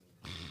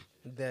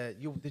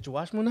Did you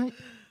watch Moon Knight?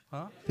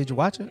 Huh? Did you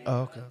watch it?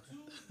 Oh, okay.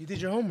 You did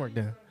your homework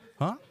then.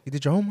 Huh? You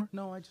did your homework?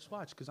 No, I just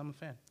watched because I'm a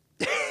fan.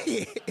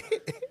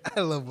 I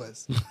love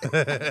Wes.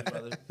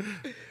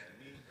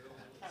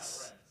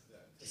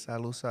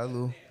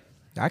 Salud.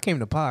 I came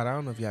to pod. I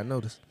don't know if y'all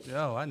noticed.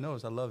 Yo, I know.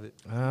 I love it.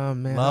 Oh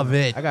man, Love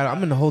it.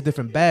 I'm in a whole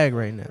different bag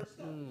right now.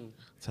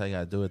 That's how you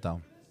gotta do it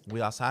though.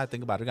 We outside.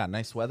 Think about it. We got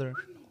nice weather.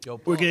 Yo,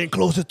 We're getting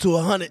closer to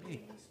 100.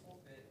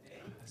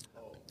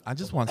 I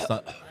just want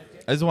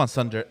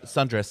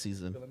sundress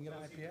season.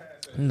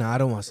 No, I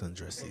don't want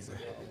sundress season.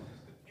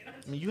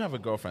 I mean, you have a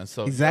girlfriend,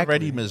 so Exactly. you're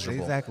already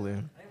miserable. Exactly.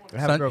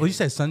 What you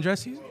said? Sundress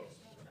season?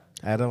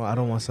 I don't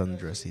want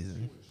sundress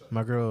season.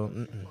 My girl,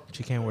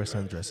 she can't wear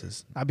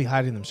sundresses. I be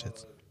hiding them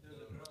shits.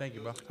 Thank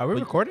you, bro. Are we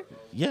recording?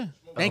 Yeah.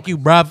 Thank you,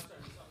 bruv.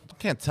 You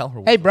can't tell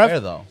her. Hey, bruv. where,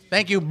 though.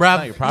 Thank you, It's not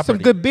bruv. your Some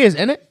property. good beers,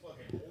 ain't it?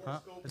 Huh?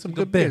 Some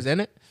good beers,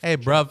 ain't it? Hey,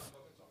 bruv.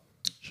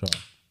 Sure.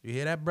 You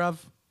hear that, bruv?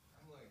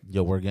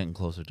 Yo, we're getting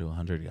closer to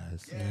 100,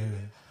 guys.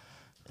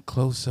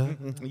 Closer.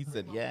 He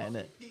said, yeah,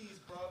 innit?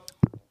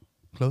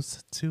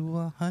 Closer to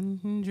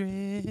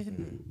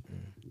 100.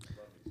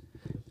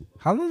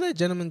 How long that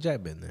Gentleman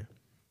Jack been there?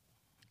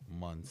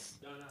 Months.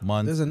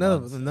 There's another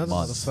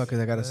months. motherfucker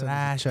that gotta send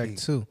us a check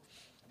Slacky. too.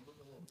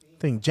 I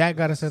think Jack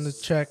gotta send a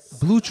check.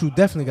 Blue Chew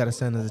definitely gotta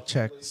send us a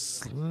check.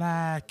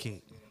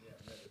 Slacky.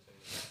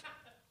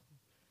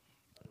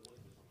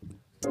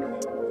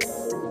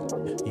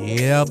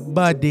 Yeah,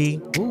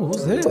 buddy. Ooh,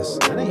 who's this?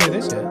 I didn't hear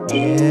this yet.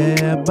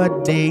 Yeah,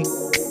 buddy.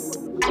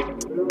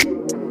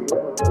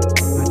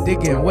 My dick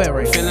getting wet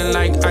right now. Feeling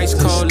like ice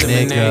cold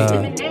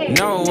lemonade. Nigga.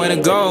 Know where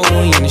to go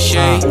when you in the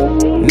shade.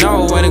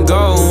 Know where to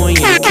go when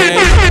you in the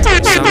cave.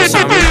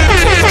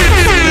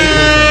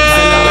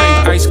 Feeling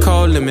like ice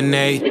cold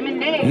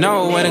lemonade.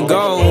 Know where to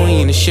go when you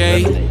in the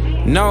shade.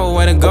 Know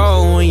where to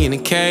go when you in the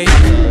cave.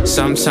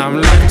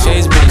 Sometimes life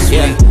chase been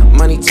sweet.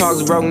 Money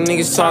talks, broke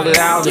niggas talk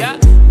louder.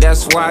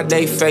 That's why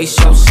they face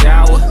so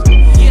sour.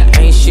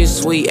 Ain't shit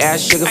sweet,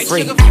 ass sugar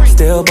free.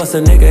 Still bust a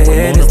nigga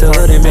head, it's the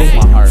hood in me.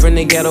 From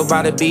the ghetto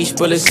by the beach,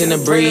 bullets in the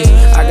breeze.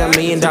 I got $1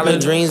 million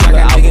dreams, I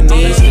got nigga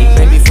needs.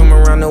 Baby from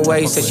around the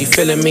way, said she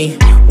feeling me.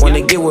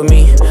 Wanna get with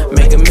me,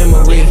 make a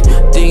memory.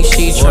 Think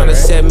she tryna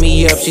set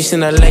me up. She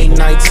sent a late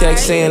night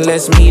text saying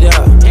let's meet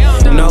up.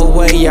 No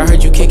way, I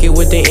heard you kick it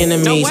with the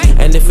enemies.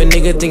 And if a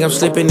nigga think I'm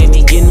slipping, then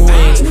he getting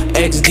wings.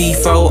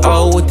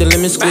 XD4O with the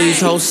lemon squeeze,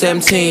 whole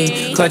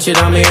 17. Clutch it,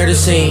 I'm here to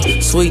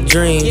sing. Sweet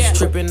dreams,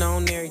 tripping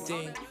on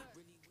everything.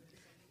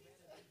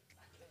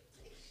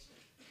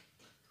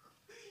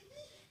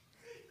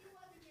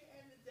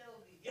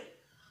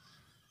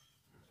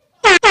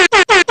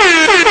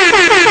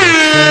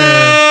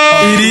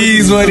 It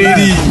is what it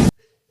is.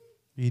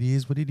 It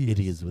is what it is. It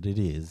is what it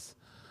is.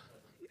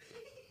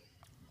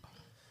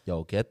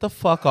 Yo, get the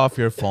fuck off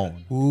your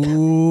phone.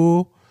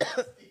 Ooh,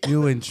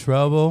 you in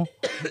trouble.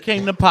 You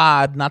came to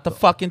pod, not the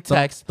fucking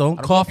text. Don't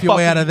I cough give a your fuck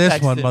way if out of you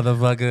this one,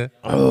 texted.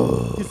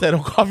 motherfucker. He said,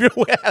 don't cough your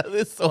way out of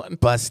this one.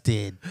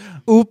 Busted.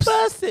 Oops.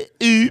 Busted.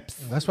 Oops.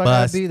 That's why I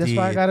gotta be. That's why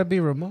I Busted. gotta be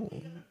remote.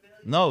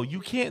 No, you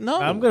can't. No.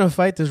 I'm gonna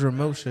fight this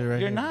remote shit right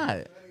You're here.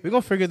 not. We're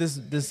gonna figure this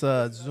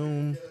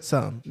Zoom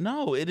something.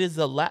 No, it is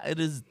it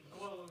is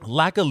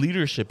lack of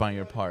leadership on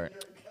your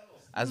part.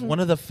 As one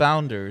of the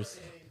founders,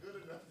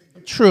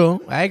 True.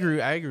 I agree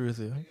with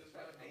you.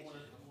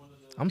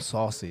 I'm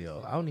saucy,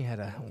 yo. I only had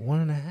a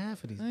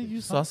 1.5 of these.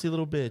 you saucy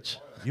little bitch.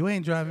 You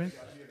ain't driving.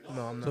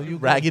 No, I'm not. So you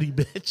Raggedy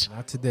bitch.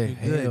 Not today.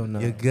 good. Hell no.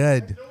 You're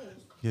good.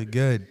 You're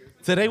good.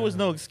 Today was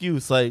no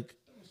excuse. Like,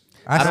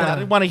 I I said,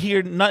 didn't want to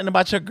hear nothing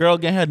about your girl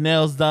getting her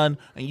nails done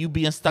and you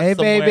being stuck Hey,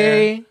 somewhere.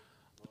 baby.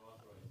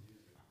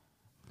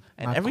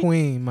 And My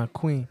queen. My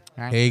queen.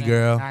 hey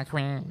girl.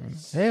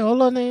 Hey,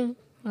 hold on, name.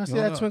 I see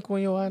that twinkle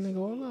in your eye, nigga.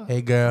 Hold on.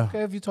 Hey girl.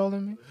 Okay, if you taller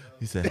than me.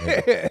 He said,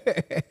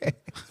 hey,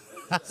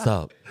 what's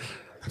up?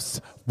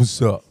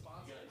 What's up?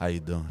 How you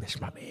doing? That's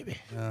my baby.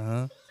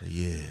 Uh-huh.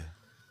 Yeah.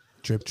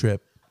 Trip.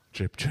 Drip.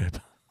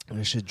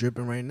 This shit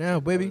dripping right now,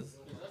 baby.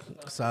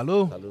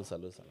 Salud.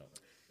 Salud.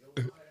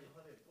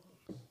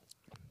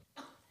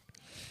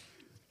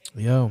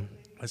 Yo.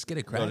 Let's get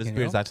it Bro, this cracking.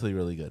 beer is actually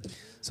really good.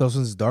 So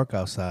since it's dark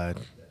outside,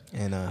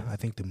 and I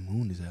think the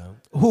moon is out.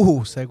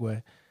 Ooh,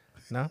 segue.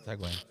 No?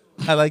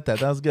 I like that.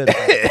 That was good.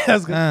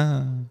 That's good.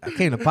 I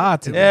came to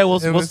pod today. Yeah, we'll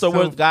was start so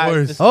with guys.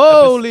 forced. This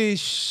Holy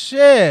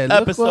shit.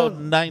 Look episode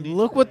what, 90.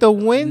 Look what the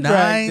wind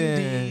dragged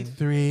in.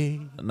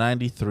 93.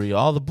 93.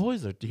 All the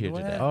boys are here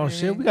today. Oh,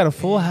 shit. We got a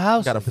full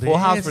house. Got a full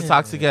house for Present.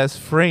 Toxic Ass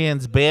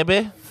Friends,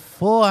 baby.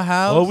 Full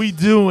house. What we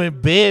doing,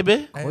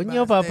 baby?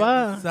 Coño,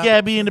 papá.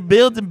 Gabby in the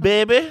building,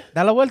 baby.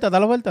 Da la vuelta.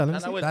 Let me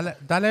see.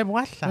 Dale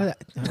vuelta.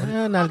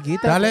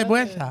 Nalguita. Dale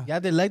vuelta. Y'all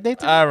did like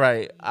that? All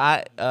right.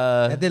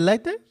 Y'all did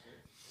like that?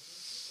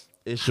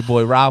 It's your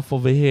boy Ralph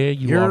over here.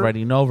 You You're-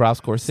 already know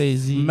Ralph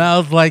Scorsese,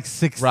 Smells like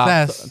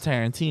Ralph success.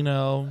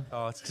 Tarantino,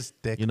 Oh, it's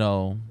just dick. you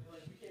know,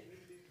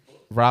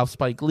 Ralph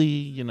Spike Lee,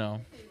 you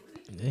know.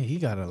 Yeah, he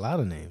got a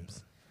lot of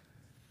names.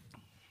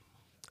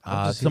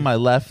 To my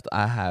left,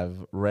 I have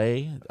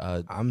Ray,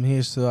 I'm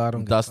here so I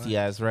don't get dusty fined.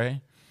 ass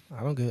Ray.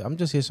 I'm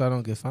just here so I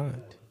don't get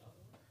fined.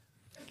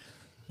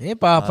 Hey,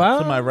 Papa.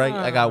 To my right,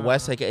 I got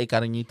Wes, aka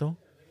Cariñito.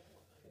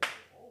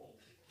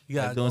 You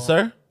How got you doing,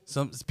 sir?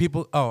 some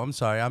people. Oh, I'm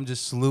sorry. I'm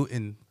just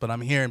saluting, but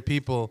I'm hearing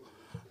people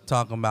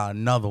talking about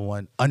another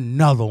one.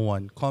 Another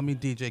one. Call me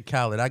DJ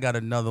Khaled. I got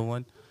another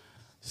one.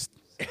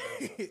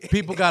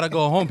 People gotta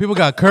go home. People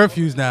got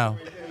curfews now.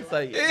 It's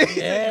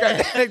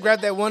like,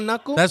 Grab that one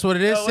knuckle. That's what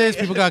it is, sis.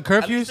 People got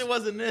at least curfews. it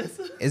wasn't this.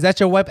 Is that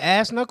your web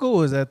ass knuckle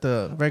or is that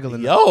the regular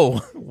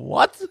knuckle? Yo,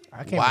 what?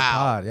 I came Wow. to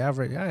pod. Y'all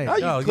ready? Y'all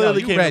ain't, You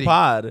clearly you came ready. to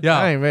pod. Yo,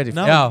 I ain't ready.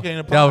 No. For yo, you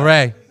came to yo, pod.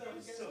 Ray.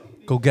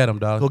 Go get him,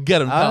 dog. Go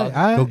get him, dog.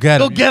 Go Go get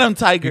Go him. get him,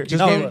 Tiger. Just,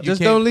 No, don't, just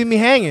can't- don't leave me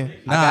hanging.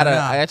 I Nah.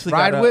 actually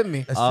Ride gotta, with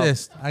me.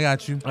 Assist. I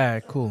got you. All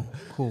right, cool.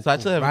 So I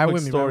actually have Ride a quick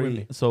with me, ride with story.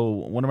 me. So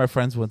one of my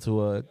friends went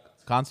to a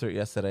concert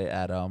yesterday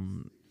at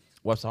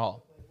Webster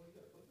Hall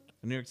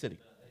in New York City.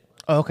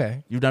 Oh,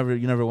 okay. You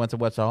never went to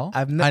Webster Hall?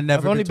 I've never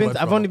I've only been to been.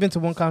 Webster I've only Hall. been to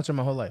one concert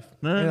my whole life.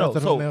 No.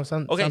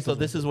 So, Okay, so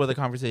this is where the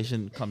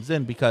conversation comes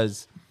in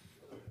because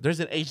there's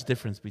an age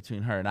difference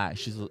between her and I.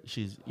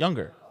 She's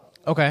younger.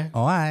 Okay.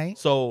 All right.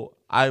 So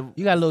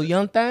You got a little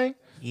young thing.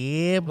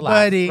 Yeah, relax,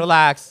 buddy.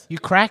 relax, You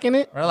cracking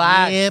it?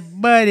 relax. Yeah,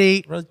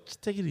 buddy. Bro,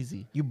 just take it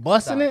easy. You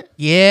busting it?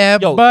 Yeah,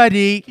 Yo,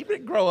 buddy. Keep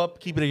it, grow up.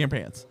 Keep it in your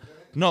pants.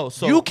 No,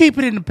 so You keep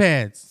it in the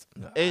pants.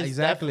 it's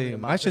Exactly. definitely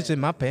My shit's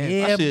in my pants.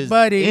 Yeah, My shit is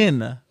buddy.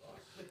 in.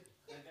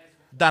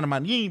 Down on my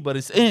knee, but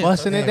it's in.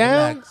 Busting it Hey,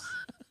 down. relax.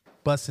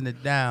 Busting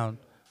it down.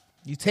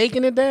 You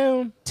taking it down? I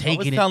was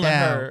Taking it telling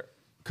down. her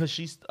because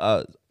she's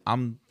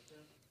I'm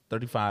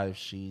 35,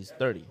 she's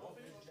 30.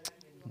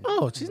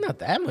 Oh, she's not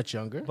that much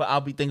younger. But I'll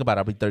be thinking about it,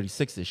 I'll be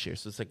 36 this year,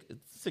 so it's like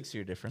it's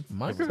 6-year difference.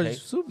 My give or take.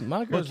 girl's super. My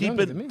But girl's keep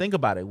younger it. than me. Think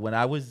about it. When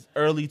I was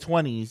early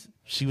 20s,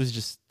 she was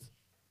just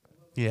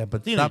Yeah,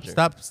 but teenager.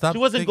 stop. She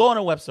wasn't going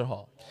to Webster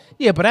Hall.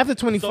 Yeah, but after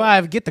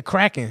 25, get the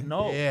cracking.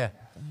 No. Yeah.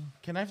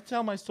 Can I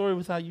tell my story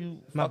without you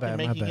My fucking bad,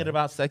 my making bad. it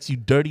about sex, you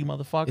dirty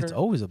motherfucker? It's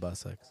always about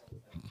sex.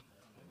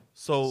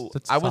 So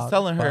That's I was solid.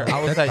 telling her,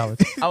 I was That's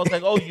like,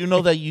 solid. oh, you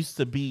know that used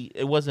to be,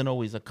 it wasn't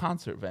always a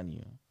concert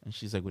venue. And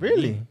she's like, what do you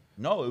Really? mean?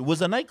 No, it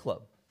was a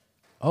nightclub.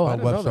 Oh, I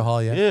didn't know Webster that.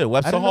 Hall, yeah. Yeah,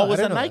 Webster didn't Hall know- was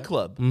I a didn't know that.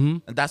 nightclub. Mm-hmm.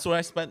 And that's where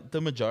I spent the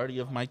majority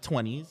of my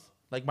 20s,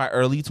 like my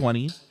early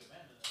 20s.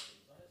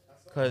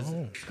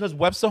 Because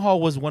Webster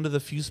Hall was one of the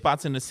few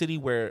spots in the city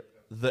where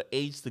the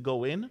age to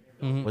go in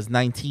was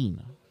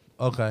 19.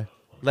 Okay.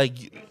 Like,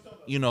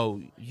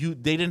 they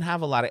didn't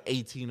have a lot of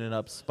 18 and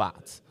up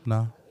spots.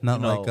 No, not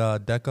You know.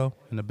 like Deco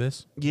and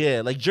Abyss.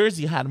 Yeah, like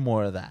Jersey had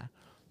more of that.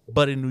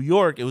 But in New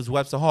York, it was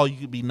Webster Hall. You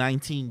could be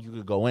 19, you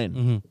could go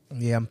in.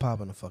 Yeah, I'm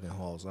popping the fucking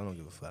halls. I don't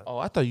give a fuck. Oh,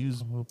 I thought you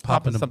was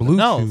Popping the something blue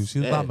else. chews. She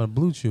was Yeah. popping the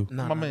blue chew.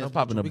 Nah, My man's no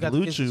popping a We got blue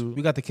the kids this- chew.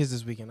 We got the kids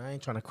this weekend. I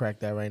ain't trying to crack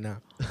that right now.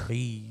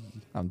 Hey.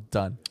 I'm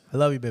done. I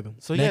love you, baby.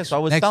 So Next- so I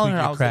was next telling week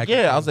her, you I was like, crack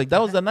yeah, it. I was like,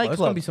 that was a Oh, it's gonna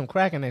nightclub. be some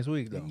cracking next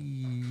week though.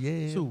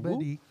 Yeah, So, whoop.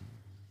 buddy.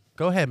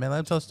 Go ahead, man. Let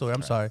him tell a story.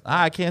 I'm sorry.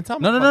 I can't tell.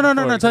 No. my fucking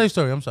Tell story. your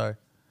story. I'm sorry.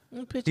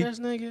 Bitch ass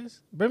niggas.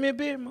 Bring me a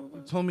beer, mama.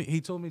 He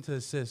told me to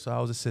assist, so I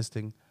was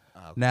assisting.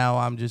 Now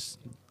I'm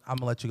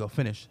gonna let you go.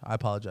 Finish. I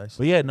apologize.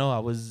 But yeah, no, I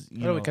was.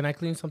 Can I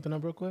clean something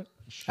up real quick?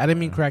 I didn't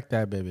mean crack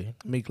that, baby.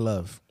 Make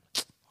love.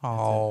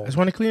 Oh. I just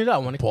want to clean it up. I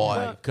want to clean it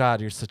Boy, up.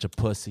 God, you're such a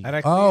pussy. I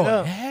gotta clean it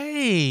up.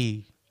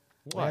 Hey.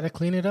 I gotta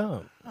clean it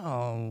up.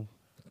 Oh.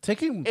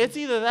 Take it. It's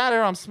either that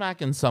or I'm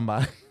smacking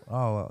somebody.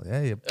 Oh, well,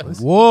 yeah, yeah.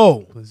 Pussy. Whoa.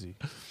 Pussy.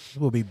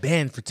 We'll be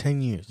banned for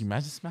 10 years. You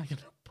imagine smacking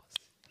a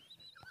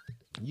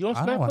pussy? You don't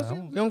I smack don't pussy?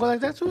 know. You don't go like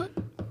that to it?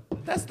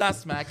 That's not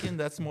smacking.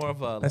 That's more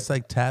of a. That's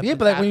like tap. Yeah,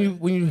 but like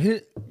when you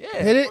hit Yeah,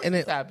 hit of it course and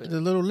you it tap it.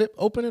 the little lip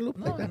open it look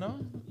like that. no,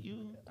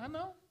 I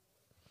know.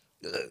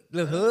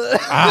 The hood.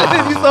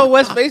 You saw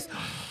West face.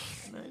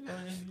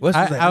 West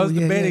was like, I oh, was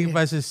yeah, debating yeah, if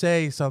I should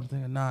say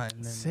something or not.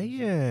 And then, Say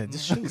it.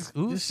 Just shoot.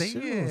 Ooh, Just say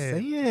shoot. it.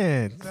 Say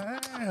it. Damn.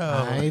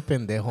 Ay,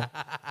 pendejo.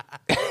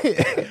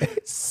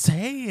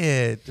 Say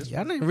it. Just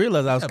Y'all didn't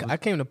realize I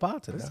came to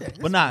pot today.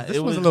 But nah, This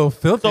it was a little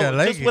filthy. So I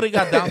like just when it. it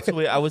got down to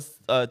it, I was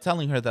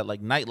telling her that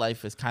like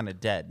nightlife is kind of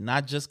dead,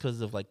 not just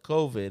because of like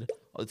COVID.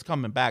 It's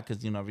coming back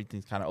because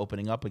everything's kind of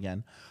opening up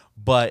again.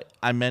 But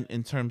I meant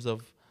in terms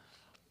of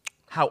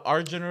how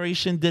our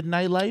generation did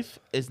nightlife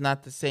is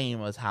not the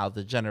same as how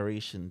the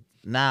generation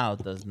now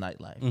does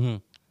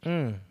nightlife.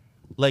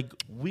 Like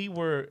we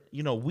were,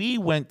 we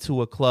went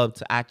to a club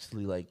to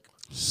actually like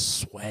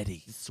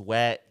sweaty.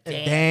 sweat,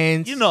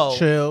 Dance, dance,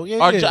 chill. Yeah,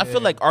 I yeah.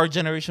 feel like our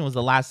generation was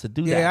the last to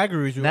do Yeah, that. I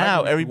agree with you. I Now agree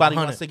with you everybody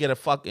 100. wants to get a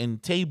fucking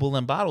table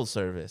and bottle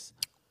service.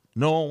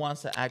 No one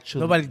wants to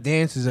actually. Nobody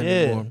dances Yeah.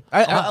 anymore.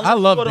 Unless you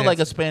love go to like a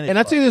dancing. Spanish. And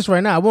I bar. tell you this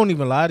right now, I won't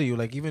even lie to you.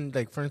 Like even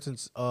like for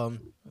instance,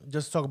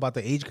 just talk about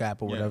the age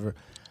gap or Yeah. whatever.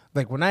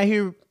 Like when I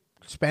hear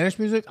Spanish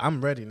music,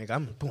 I'm ready, nigga.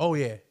 I'm boom. Oh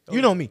yeah.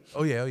 You know me.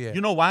 Oh yeah. Oh yeah.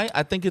 You know why?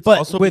 I think it's But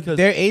also with because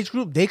their age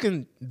group,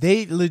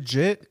 they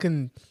legit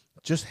can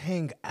just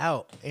hang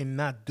out and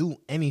not do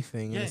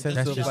anything in Yeah, the sense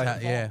That's of just like, how,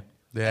 yeah.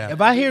 Yeah. if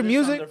I hear do this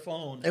on music, their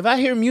phone, if I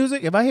hear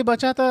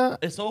bachata,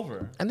 it's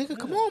over. a nigga,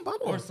 come on, Or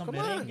vamos, some come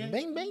on,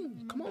 merengue.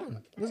 bang, come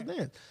on, let's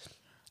dance.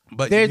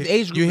 But Their you,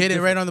 age group you is hit it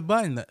right different. on the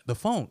button. The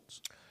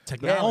phones.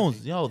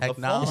 Phones, yo, the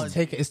Technology.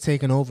 phones. It's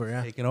taking over.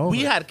 Yeah. Taking over.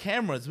 We had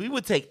cameras. We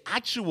would take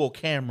actual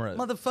cameras.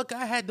 motherfucker.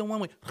 I had the one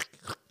with.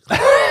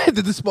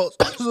 The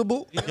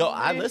disposable. Yo,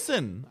 I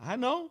listen. I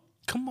know.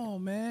 Come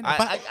on, man.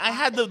 I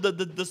had the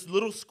this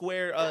little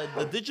square,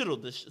 the digital,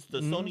 the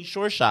Sony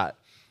Sure Shot,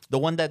 the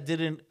one that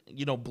didn't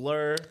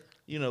blur.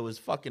 It was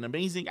fucking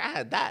amazing. I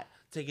had that.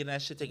 Taking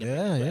that shit. Taking Yeah,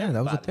 pictures of yeah,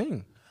 that was a everybody.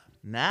 thing.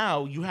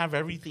 Now you have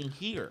everything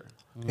here.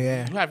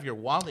 Yeah. You have your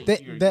wallet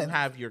That- here. that- You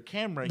have your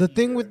camera. The here.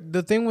 thing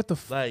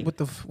with Like-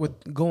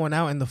 with going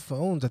out and the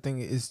phones, I think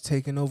is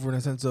taking over in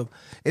a sense of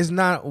it's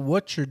not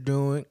what you're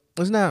doing.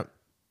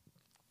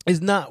 It's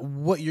not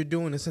what you're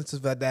doing in the sense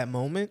of at that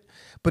moment,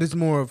 but it's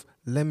more of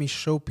let me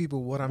show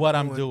people what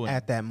I'm doing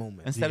at that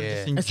moment. instead of Yeah.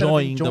 just Instead of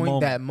enjoying, the enjoying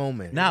moment. that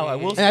moment. Now I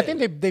will And say, I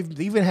think they've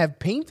even have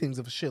paintings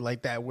of shit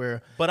like that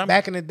where But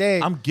back in the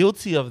day, I'm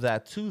guilty of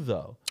that too,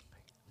 though.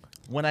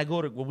 When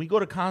we go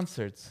to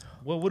concerts,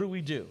 what do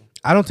we do?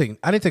 I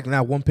didn't take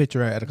not one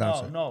picture at a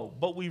concert. No,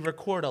 but we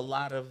record a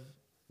lot of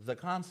the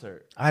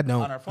concert. I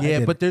don't. On our phone. yeah,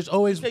 did. but there's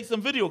always. Take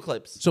some video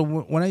clips. So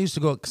when I used to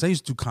go, because I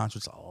used to do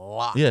concerts a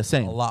lot. Yeah,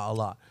 same. A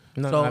lot.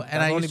 No, so I've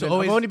I only used to been,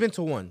 always. I've only been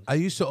to one. I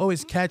used to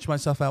always catch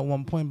myself at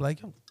one point, be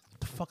like, yo, what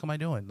the fuck am I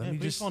doing? Let Yeah, me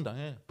put your just. phone down.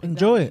 Yeah.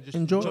 Enjoy it. just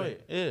Enjoy Enjoy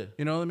it. it. Yeah.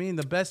 You know what I mean?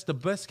 The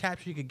best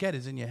capture you could get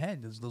is in your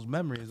head. There's those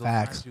memories, those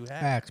Facts. times you had.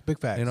 Facts. Big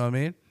facts. You know what I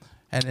mean?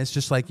 And it's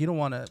just like you don't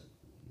want to.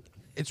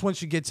 It's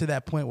once you get to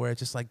that point where it's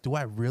just like, do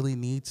I really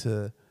need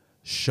to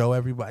show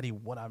everybody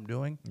what I'm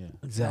doing? Yeah. You know what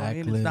I mean?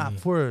 Exactly. It's not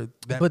for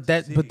them. But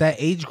to see. that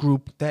age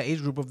group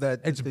of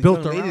that It's the built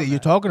young lady around that you're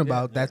that. talking Yeah,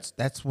 about. yeah.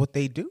 That's what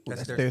they do. That's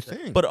That's their their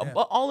thing. But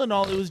all in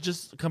all, it was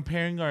just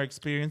comparing our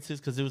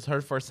experiences because it was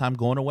her first time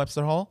going to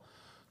Webster Hall.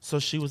 So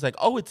she was like,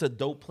 "Oh, it's a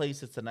dope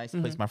place. It's a nice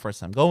place. My first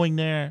time going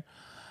there."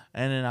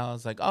 And then I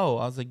was like,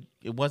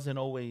 it wasn't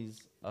always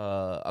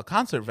a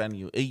concert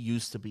venue. It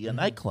used to be a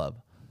nightclub.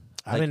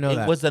 I didn't know it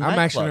that. was a I'm actually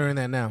nightclub. learning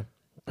that now.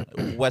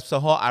 Webster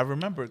Hall. I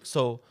remember.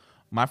 So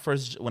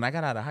when I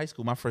got out of high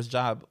school, my first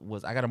job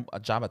was I got a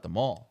job at the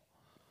mall.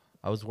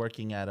 I was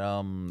working at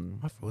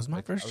Was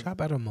my first job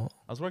at a mall?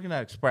 I was working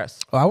at Express.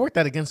 Oh, I worked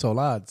at Against All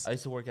Odds. I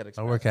used to work at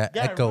Express. work at I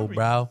Echo, remember you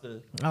bro.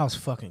 used I was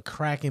fucking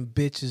cracking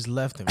bitches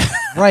left and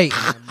right,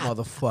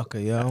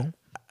 motherfucker, yo.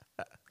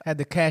 Had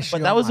the cashier.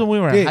 But that on was my when we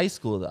were in dick. high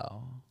school,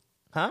 though.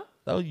 Huh?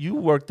 You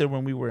worked there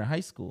when we were in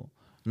high school,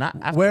 not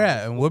after. Where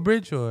at? In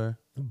Woodbridge or?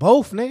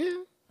 Both,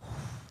 nigga.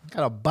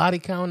 Got a body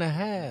count and a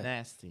half.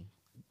 Nasty.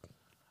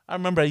 I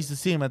remember I used to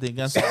see him at the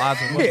Against the Odds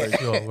in Woodbridge.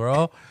 Yo, bro. I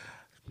was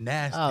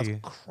Nasty.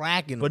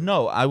 cracking. But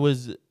no, I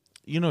was,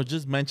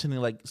 just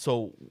mentioning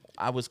so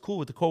I was cool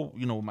with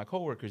with my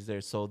coworkers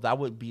there. So that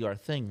would be our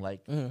thing.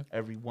 Like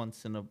every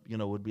once in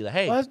a, would be like,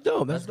 hey, Oh, that's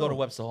dope. let's That's go to dope.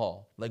 Webster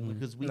Hall. Like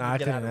because we Nah, would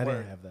get out I of work.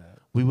 didn't have that.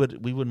 We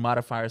would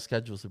modify our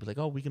schedules to be like,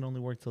 oh, we can only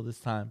work till this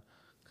time.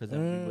 Because then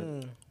we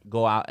would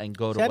go out and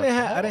go to See, I Webster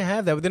didn't Hall.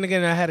 have that. But then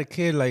again, I had a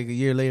kid like a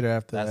year later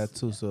after That's- that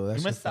too. So that's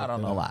You missed out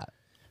on a lot.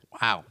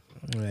 Wow.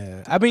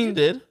 Yeah, I mean, You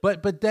did.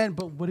 But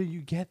what do you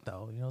get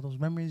though? Those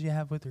memories you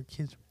have with your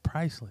kids are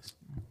priceless.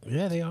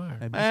 yeah, they are.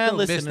 And Man,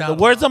 listen, in the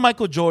words of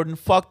Michael Jordan,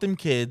 fuck them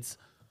kids.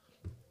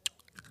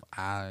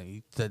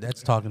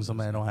 That's talking to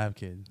somebody that don't have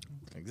kids.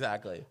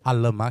 Exactly. I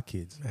love my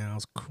kids. Man, I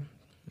was cool.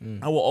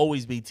 I will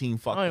always be team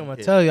fuck I don't them even want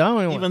to kids. tell you. I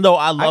don't Even though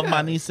I love got-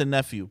 my niece and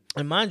nephew.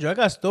 And mind you, I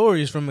got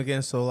stories from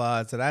Against All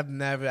Odds that I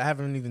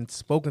haven't even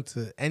spoken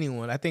to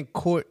anyone. I think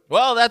Court.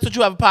 Well, that's what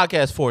you have a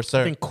podcast for, I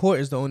sir. think Court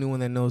is the only one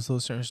that knows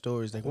those certain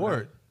stories. Like when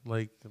I-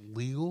 Like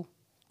legal?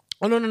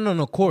 Oh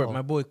no, Court,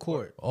 my boy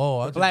Court. Oh,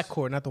 I The black just-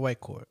 Court, not the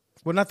white Court.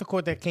 Well, not the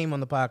Court that came on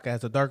the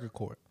podcast, the darker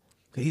Court.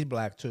 'Cause he's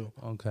black too.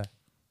 Okay.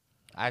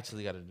 I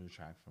actually got a new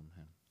track from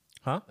him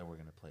Huh? that we're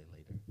gonna play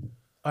later.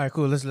 All right,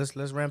 cool. Let's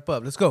ramp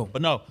up. Let's go.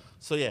 But no,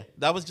 so yeah,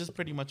 that was just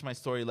pretty much my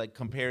story, like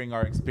comparing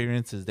our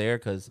experiences there,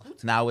 because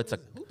now it's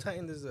Who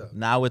tightened this up?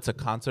 a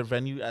concert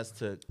venue as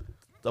to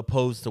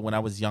opposed to when I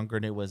was younger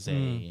and it was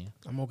I'm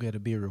gonna get a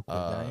beer real quick.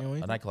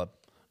 a nightclub.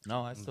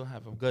 No, I still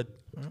have them. Good.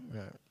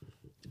 Yeah,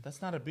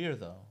 That's not a beer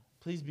though.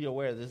 Please be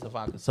aware this is a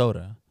vodka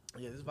soda.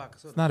 this is vodka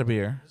soda. It's not a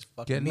beer.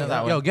 Get me me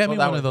that way. Yo, get Go me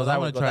that one way, of go those. that I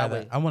way, want to go try that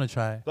that. way. I want to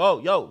try it.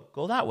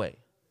 Go that way.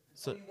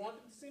 So You wanted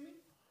to see me?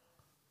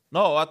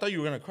 no, I thought you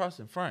were gonna cross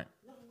in front.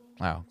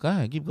 Wow, go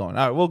ahead, keep going.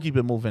 All right, we'll keep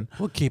it moving.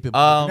 We'll keep it.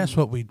 Um, That's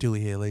what we do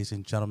here, ladies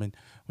and gentlemen.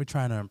 We're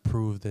trying to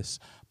improve this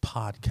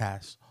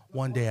podcast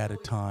one day at a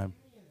time.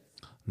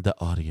 The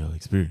audio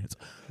experience.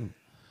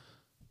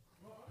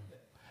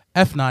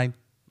 F9.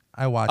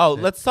 I watched Oh,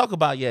 it. let's talk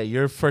about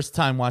your first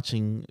time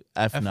watching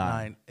F9.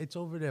 F9. It's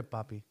over there,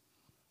 Poppy.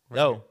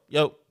 Yo,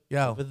 Yo,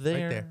 over right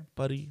there, there.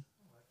 buddy.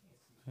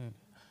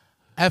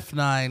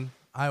 F9.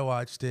 I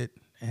watched it,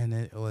 and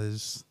it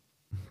was.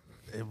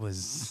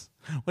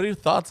 What are your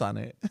thoughts on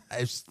it?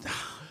 It's,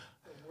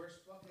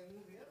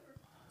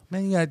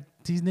 man, you got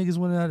these niggas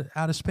went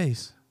out of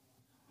space.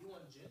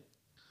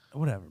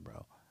 Whatever,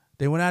 bro.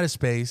 They went out of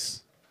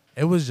space.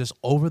 It was just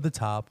over the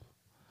top.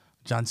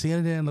 John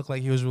Cena didn't look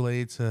like he was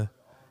related to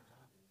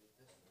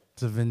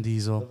Vin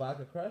Diesel,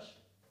 Vodka Crush?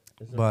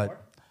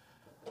 but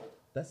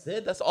That's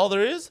it? That's all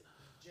there is?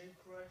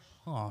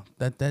 oh,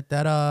 that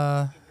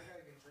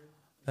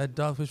That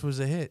Dogfish was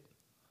a hit.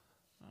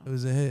 It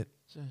was a hit.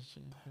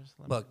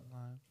 Look,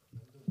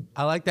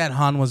 I like that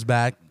Han was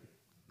back.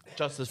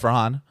 Justice for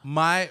Han.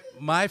 My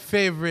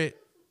favorite,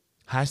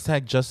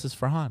 Hashtag justice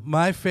for Han.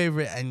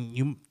 and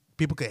you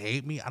people could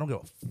hate me. I don't give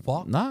a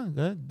fuck. Nah,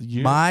 good.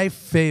 My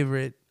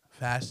favorite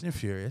Fast and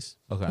Furious.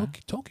 Okay.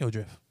 Tokyo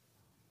Drift.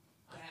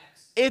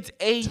 It's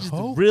aged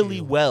Tokyo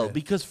really well Drift.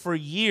 because for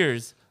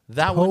years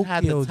that one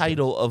had the Tokyo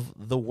title of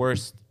the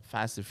worst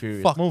Fast and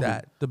Furious Fuck movie.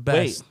 that. The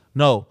best. Wait,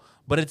 no,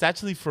 but it's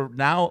actually for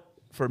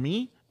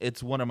me,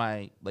 it's one of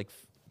my like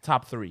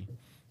top 3.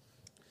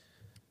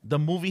 The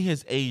movie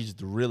has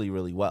aged really,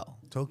 really well.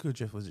 Tokyo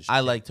Drift was a shit. I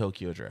like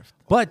Tokyo Drift.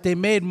 But they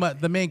made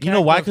the main character. You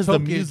know why? of Because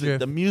Tokyo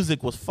the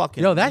music was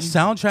fucking. Yo, that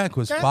soundtrack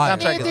was fire.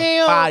 soundtrack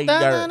is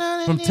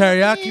fire. From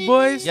Teriyaki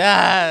Boys?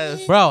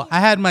 Yes. Bro, I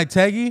had my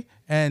Teggy,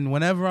 and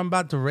whenever I'm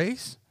about to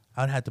race,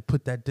 I'd have to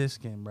put that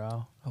disc in,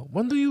 bro. Oh,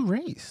 when do you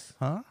race?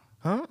 Huh?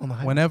 Huh? On the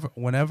highway?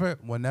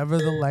 Whenever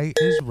the light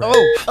is red.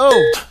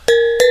 Oh.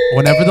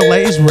 Whenever the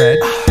light is red,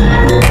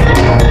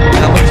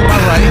 and I look to my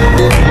right,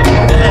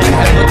 and I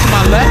look to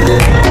my left,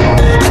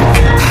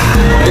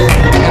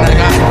 and I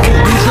got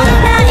neutral.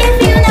 If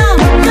you know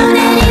that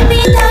it be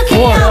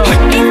Tokyo.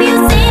 If you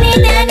seen it,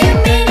 then you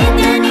mean it,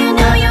 then you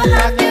know you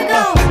have to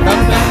go.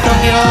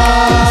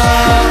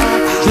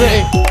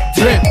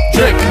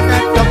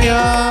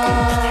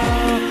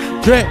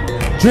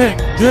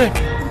 Drip.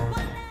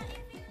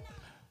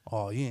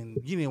 Oh, you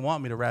didn't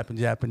want me to rap in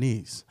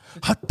Japanese.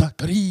 Yo,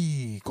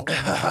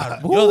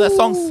 that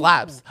song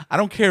slaps. I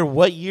don't care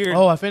what year.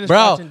 Oh, I finished Bro.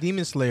 watching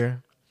Demon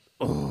Slayer.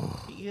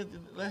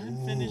 Let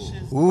him finish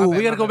his. Ooh,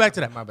 we gotta my go bad, back to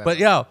that. my bad. But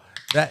yo,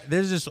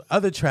 there's this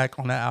other track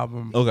on that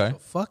album, Okay.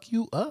 Fuck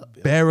you up.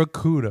 yo.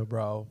 Barracuda,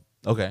 bro.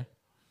 Okay.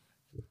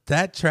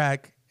 That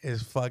track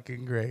is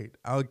fucking great.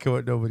 I don't care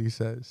what nobody I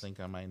says. think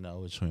I might know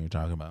which one you're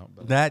talking about.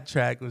 But That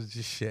track was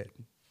just shit.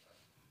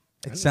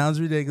 It sounds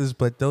ridiculous,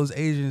 but those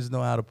Asians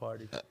know how to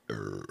party.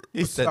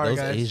 he said Sorry, those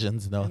guys.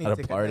 Asians know I need how to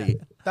take a party.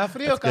 nap. Está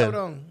frío, good.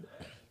 cabrón.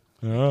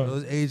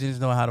 Those Asians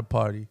know how to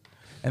party.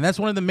 And that's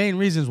one of the main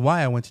reasons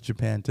why I went to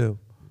Japan, too.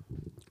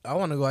 I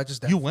want to go. I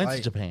just You went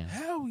to Japan.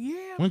 Hell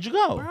yeah. When'd you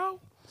go? Bro?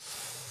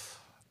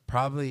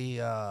 Probably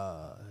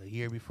a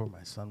year before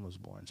my son was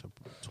born. So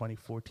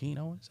 2014,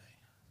 I want to say.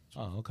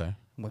 Oh, okay.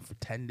 Went for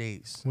 10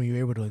 days. When you're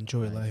able to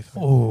enjoy life.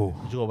 Oh.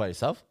 Did you go by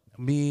yourself?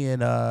 Me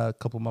and a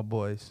couple of my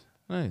boys.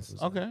 Nice.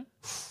 Okay.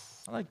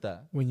 I like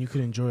that. When you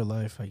could enjoy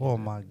life. I get Oh it.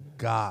 my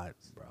God,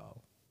 bro.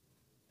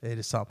 It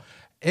is something.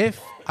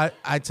 If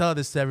I tell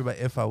this to everybody,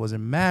 if I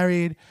wasn't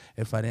married,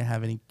 if I didn't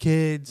have any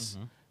kids,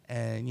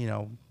 and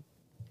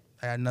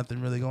I had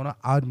nothing really going on,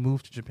 I'd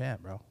move to Japan,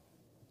 bro.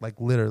 Like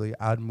literally,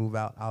 I'd move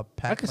out. I'll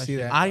pack. I could my see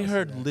shit. that. I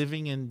heard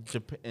living in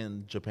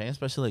Japan,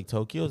 especially like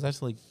Tokyo, is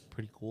actually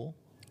pretty cool.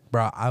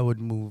 Bro, I would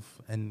move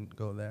and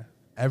go there.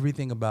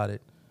 Everything about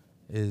it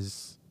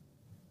is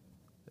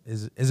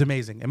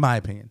amazing, in my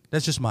opinion.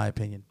 That's just my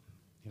opinion.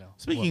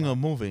 Speaking of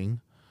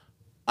moving,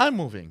 I'm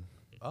moving.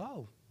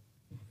 Oh.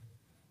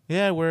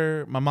 Yeah,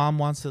 where my mom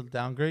wants to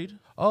downgrade.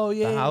 Oh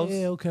yeah. house?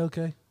 Yeah.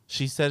 Okay.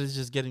 She said it's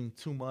just getting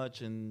too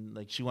much, and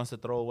like she wants to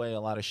throw away a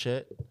lot of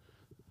shit.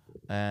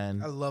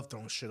 And I love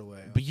throwing shit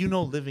away. but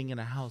living in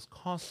a house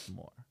costs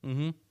more.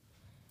 Mm-hmm.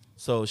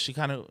 So she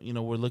kind of,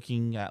 we're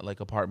looking at like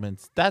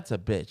apartments. That's a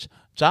bitch.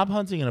 Job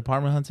hunting and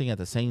apartment hunting at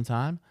the same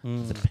time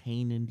is a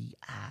pain in the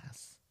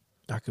ass.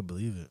 I could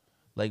believe it.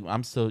 Like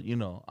I'm still,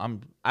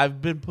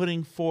 I've been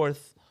putting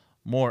forth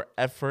more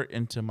effort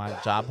into my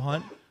job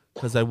hunt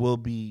because I will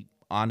be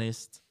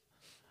honest,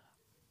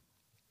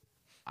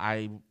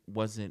 I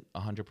wasn't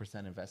 100%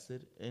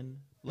 invested in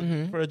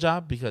looking for a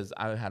job because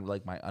I had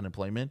like my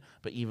unemployment.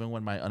 But even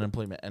when my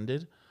unemployment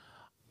ended,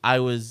 I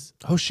was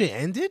Oh shit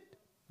ended?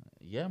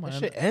 my That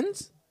shit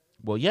ends?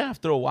 well, yeah.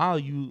 After a while,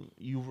 you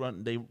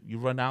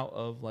run out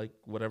of like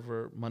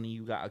whatever money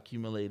you got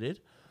accumulated,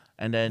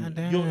 and then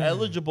Goddamn. you're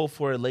eligible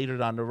for it later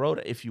down the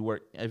road if you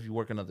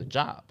work another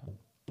job.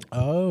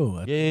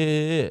 Oh.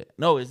 Yeah.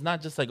 No, it's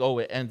not just like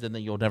it ends and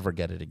then you'll never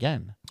get it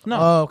again. No,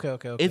 Oh,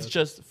 okay. it's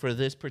just for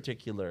this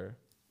particular,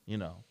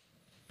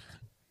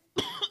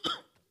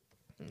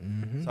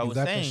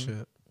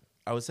 So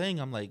I was saying,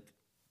 I'm like,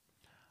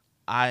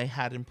 I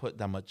hadn't put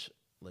that much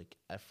like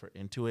effort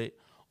into it,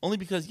 only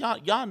because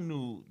y'all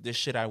knew this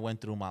shit I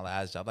went through my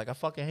last job. Like I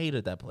fucking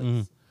hated that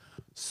place,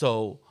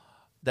 so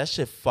that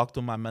shit fucked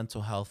with my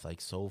mental health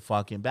like so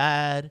fucking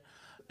bad,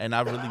 and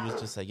I really was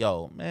just like,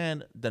 yo,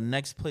 man, the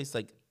next place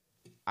like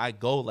I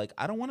go, like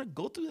I don't want to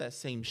go through that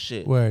same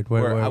shit. Word,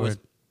 I was.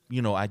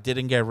 I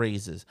didn't get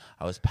raises.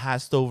 I was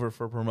passed over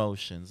for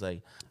promotions.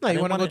 Like, No, you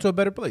want to go to a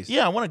better place.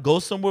 yeah, I want to go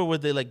somewhere where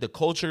they like the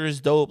culture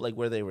is dope, like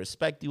where they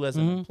respect you as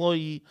an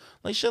employee,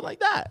 like shit like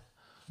that.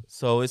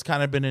 So it's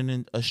kind of been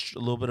a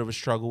little bit of a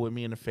struggle with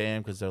me and the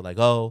fam because they're like,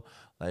 oh,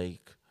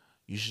 like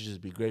you should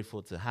just be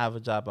grateful to have a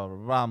job. Blah blah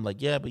blah. I'm like,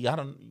 yeah, but y'all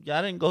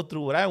didn't go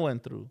through what I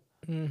went through.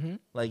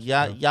 Like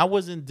y'all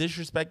wasn't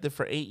disrespected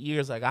for 8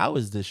 years like I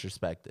was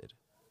disrespected.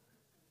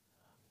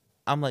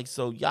 I'm like,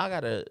 so y'all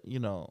gotta,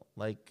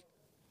 like.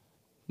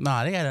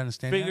 Nah, they gotta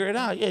understand. Figure it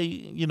out.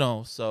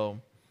 Yeah,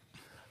 so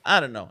I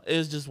don't know. It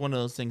was just one of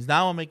those things.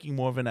 Now I'm making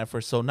more of an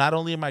effort. So not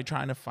only am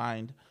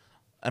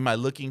I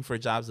looking for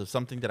jobs of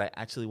something that I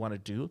actually want to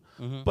do,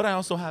 but I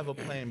also have a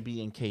plan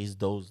B in case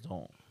those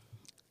don't.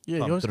 Yeah,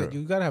 come through.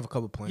 you gotta have a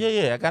couple plans.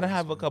 Yeah, I gotta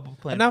have a couple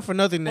plans. And not for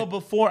nothing. But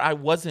before I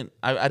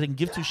didn't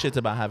give two shits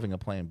about having a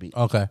plan B.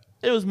 Okay.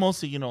 It was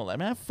mostly, like,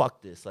 man,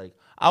 fuck this. Like,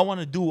 I want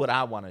to do what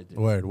I want to do.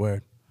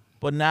 Word.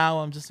 But now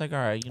I'm just like, all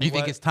right, You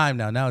think it's time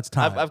now? Now it's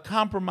time. I've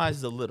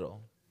compromised a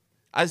little.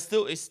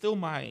 It's still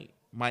my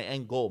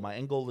end goal. My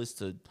end goal is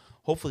to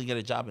hopefully get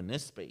a job in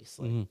this space.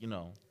 Like,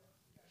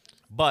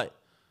 But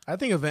I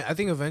think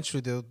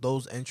eventually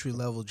those entry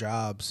level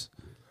jobs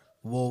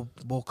will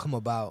come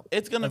about.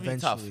 It's gonna be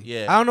tough. eventually.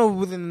 Yeah. I don't know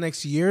within the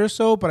next year or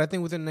so, but I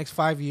think within the next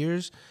 5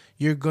 years,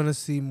 you're gonna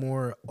see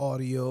more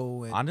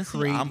audio and Honestly,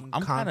 creating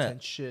I'm content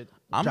kinda- shit.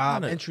 I'm Job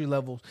kinda- entry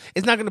levels.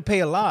 It's not gonna pay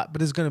a lot,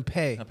 but it's gonna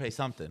pay I pay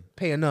something.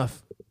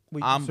 enough.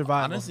 We can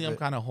survive. Honestly, off I'm of it.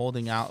 kind of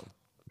holding out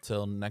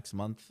till next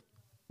month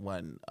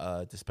when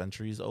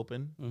dispensaries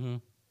open.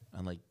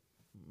 And like,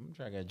 I'm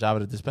trying to get a job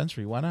at a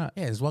dispensary. Why not?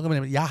 yeah, it's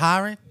welcome. Y'all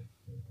hiring?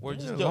 We're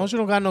just As long as you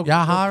don't got no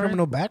hiring?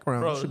 criminal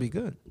background, Bro, it should be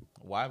good.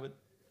 Why would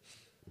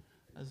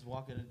I just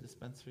walk in a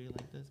dispensary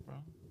like this, bro?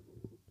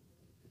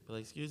 Be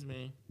like, excuse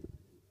me.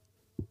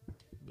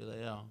 Be like,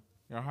 yo,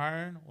 you're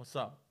hiring? What's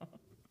up?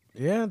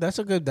 Yeah, that's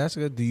a good.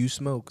 Do you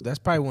smoke? That's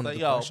probably one Like, of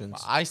the yo,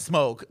 questions. I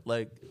smoke.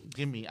 Like,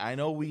 I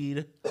know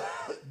weed.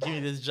 Give me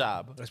this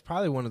job. That's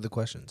probably one of the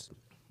questions.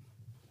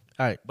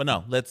 All right. But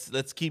no,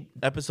 let's keep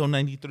episode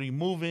 93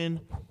 moving.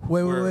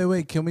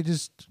 Wait. Can we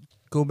just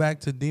go back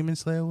to Demon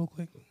Slayer real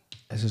quick?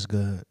 This is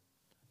good.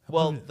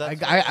 Well,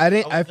 that's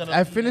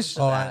I finished.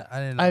 Oh, I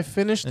didn't know. I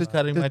finished the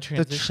cutting my the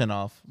transition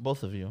off,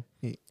 both of you.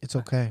 It's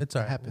okay. It's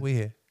all It right. happened. We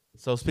here.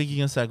 So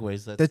speaking of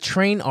segues, The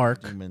train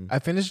arc. Demon. I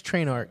finished the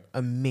train arc.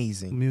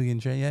 Amazing.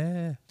 Mugen Train.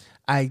 Yeah.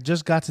 I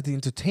just got to the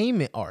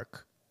entertainment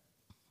arc.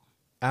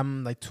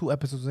 I'm like 2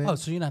 episodes in. Oh,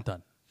 so you're not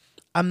done?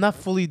 I'm not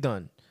fully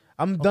done.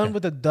 I'm done Okay.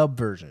 with the dub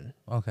version.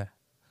 Okay.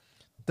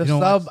 The You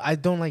don't sub, watch- I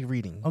don't like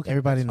reading. Okay.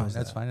 Everybody that's fine. knows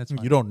That's that. fine. That's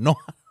fine. you don't know.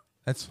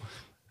 That's fine.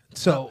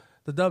 So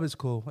The dub is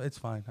cool. It's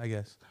fine, I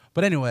guess.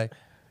 But anyway,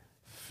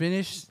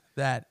 finish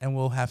that, and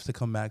we'll have to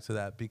come back to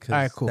that because All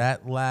right, cool.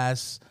 that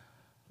last.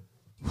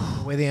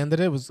 the way they ended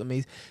it was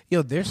amazing.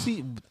 Yo,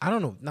 I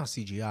don't know, not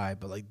CGI,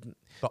 but like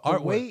The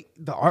artwork.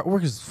 the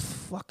artwork is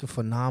fucking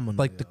phenomenal.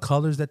 Like the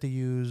colors that they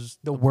use,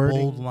 The wording,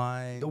 bold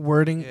line, the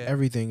wording, Yeah.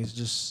 everything is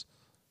just.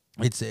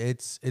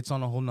 it's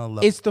on a whole nother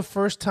level. It's the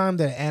first time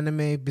that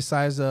anime,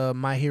 besides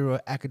My Hero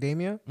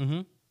Academia,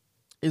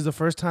 is the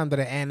first time that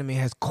an anime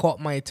has caught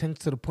my attention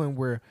to the point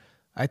where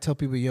I tell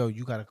people, "Yo,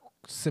 you gotta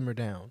simmer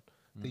down.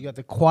 You have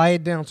to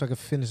quiet down so I can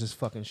finish this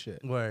fucking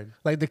shit." Word.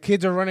 Like the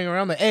kids are running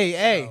around, like,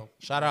 "Hey,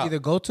 Shut up. either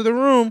go to the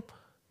room."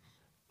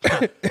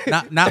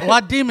 not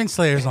while Demon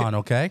Slayer's on,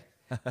 okay?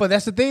 But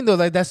that's the thing, though.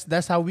 Like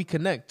that's how we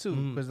connect too.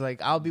 Because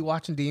like I'll be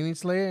watching Demon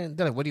Slayer, and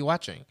they're like, "What are you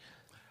watching?"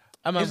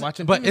 I'm not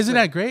watching. But Demon isn't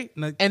Slayer. that great?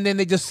 Like, And then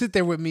they just sit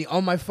there with me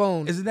on my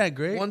phone. isn't that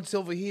great? One's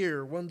over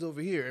here, one's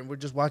over here, and we're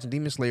just watching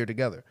Demon Slayer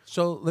together.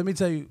 So let me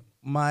tell you,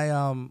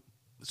 my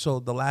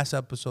so the last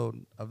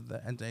episode of the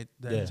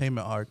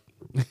entertainment arc,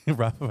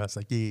 Rafa was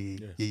like, yeah.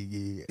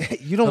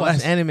 You don't The watch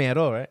last- anime at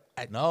all, right?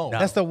 No.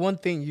 That's the one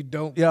thing you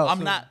don't. Yo,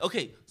 I'm not.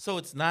 Okay, so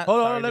it's not.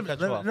 Hold sorry on, to let me, cut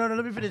you off.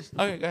 let me finish.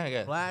 Okay, go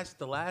ahead.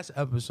 The last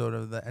episode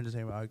of the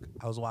entertainment arc,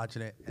 I was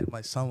watching it, and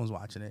my son was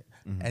watching it,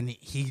 Mm-hmm. and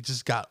he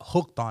just got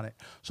hooked on it.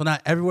 So now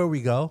everywhere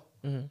we go,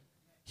 Mm-hmm.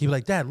 he'd be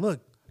like, "Dad,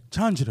 look,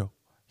 Tanjiro,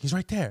 he's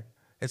right there."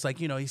 It's like,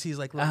 he sees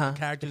like little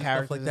characters The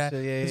and stuff characters like and that.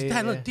 shit, yeah, He's, yeah,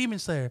 "Dad, yeah. look, Demon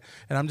Slayer,"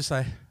 and I'm just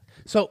like,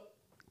 So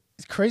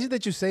it's crazy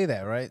that you say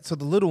that, right? So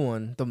the little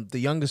one, the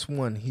youngest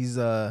one, he's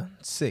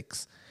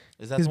 6.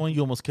 Is that the one you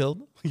almost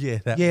killed? "Yeah,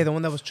 that." Yeah, the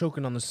one that was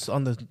choking on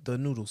the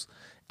noodles.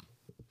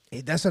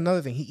 That's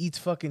another thing. He eats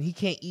fucking. He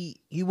can't eat.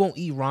 He won't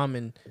eat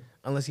ramen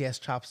unless he has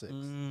chopsticks.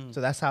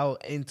 So that's how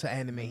into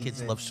anime he's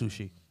Kids in. love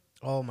sushi.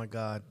 Oh my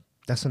god,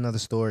 that's another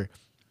story.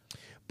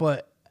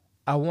 But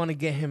I want to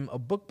get him a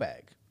book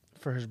bag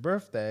for his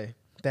birthday.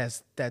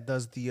 That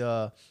does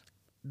the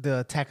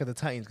Attack of the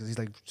Titans because he's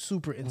like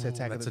super into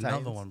Attack of That's the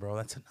Titans. another one, bro.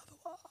 That's another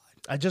one.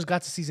 I just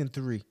got to season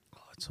 3 Oh,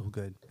 it's so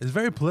good. It's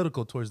very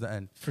political towards the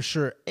end. for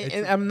sure, It's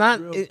and I'm not.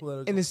 real political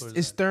And it's towards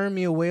it's that. stirring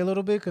me away a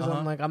little bit because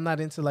I'm like I'm not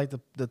into like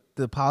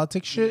the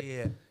politics shit.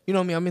 Yeah. You know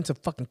what I mean? I'm into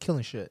fucking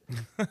killing shit.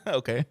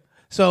 Okay.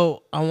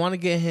 So I want to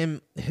get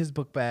him his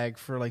book bag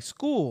for like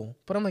school,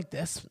 but I'm like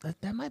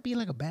that might be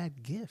like a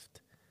bad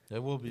gift.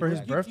 That will be For his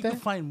back. You birthday? can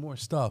find more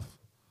stuff.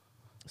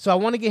 So I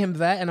want to get him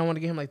that, and I want to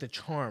get him like the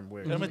charm,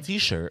 where Get him a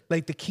T-shirt.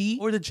 like the key.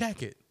 Or the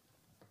jacket.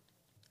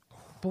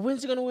 But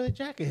when's he gonna wear the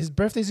jacket? His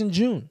birthday's in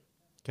June.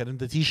 Get him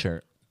the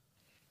T-shirt.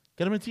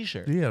 Get him a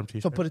T-shirt. Yeah, I'm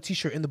t-shirt. So put a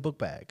T-shirt in the book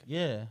bag.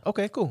 Yeah.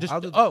 Okay, cool. Just,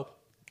 I'll do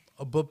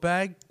a book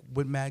bag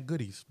with mad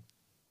goodies.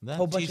 That a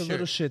whole bunch of T-shirt.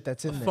 little shit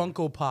that's A in there.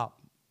 Funko Pop.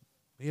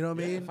 You know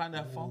what I Yeah, mean? find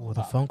that phone. Oh,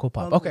 the Funko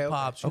Pop. Funko Okay,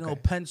 Pops, okay.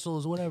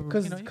 pencils, whatever.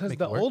 Because you can make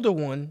the it work. older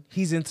one,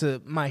 he's into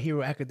My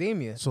Hero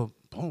Academia. So,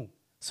 boom.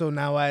 So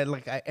now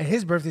and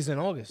his birthday's in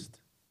August.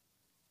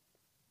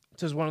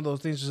 just one of those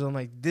things. Just I'm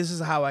like, this is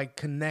how I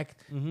connect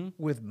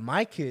with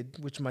my kid,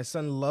 which my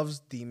son loves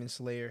Demon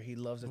Slayer. He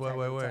loves Attack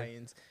on the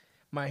Titans,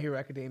 My Hero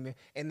Academia,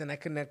 and then I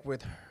connect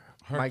with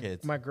Her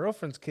kids. my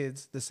girlfriend's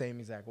kids the same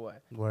exact way.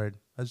 Word.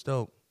 That's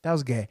dope. That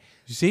was gay.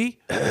 You see?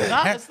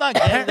 It's not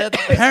gay. That's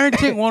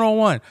Parenting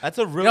 101. That's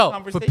a real Yo,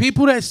 conversation. for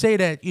people that say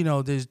that, you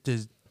know, there's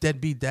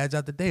deadbeat dads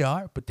out there, they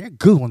are, but there are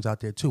good ones out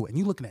there too. And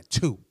you looking at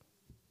two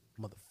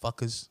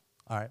motherfuckers.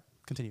 All right,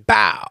 continue.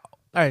 Bow. All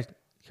right,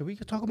 can we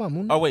talk about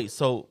Moon Knight? Oh wait,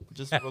 so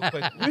just real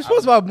quick. We're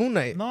supposed about Moon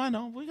Knight. No, I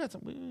know. We got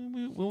some.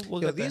 We'll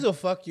Yo, get these there. will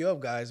fuck you up,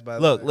 guys. By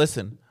the Look, way.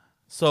 listen.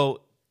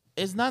 So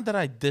it's not that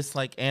I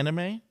dislike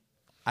anime.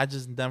 I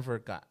just never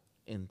got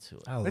into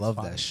it. I love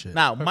that shit.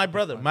 Now, my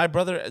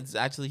brother is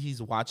actually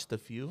he's watched a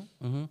few.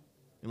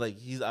 Like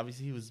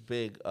he was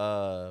big.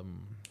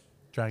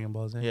 Dragon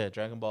Ball Z. Yeah,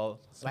 Dragon Ball.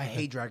 I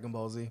hate Dragon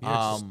Ball Z.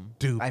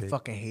 Stupid. I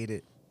fucking hate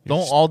it.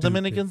 Don't all stupid.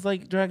 Dominicans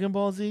like Dragon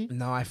Ball Z?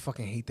 No, I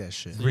fucking hate that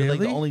shit. You're like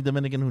the Really? only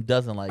Dominican who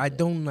doesn't like I it.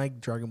 don't like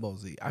Dragon Ball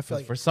Z. I feel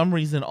like For some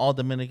reason, all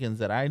Dominicans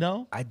that I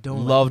know I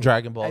don't love like it.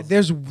 Dragon Ball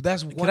Z.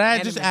 That's one. Can I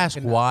just anime ask I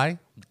cannot- why?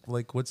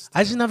 Like, what's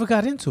I just never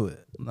got into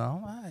it.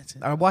 no?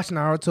 I watched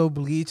Naruto,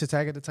 Bleach,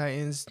 Attack of the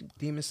Titans,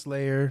 Demon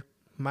Slayer,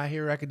 My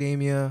Hero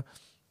Academia.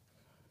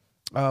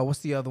 What's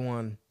the other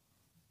one?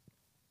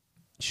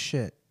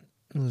 Shit.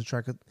 Lose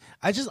track of-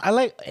 I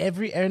like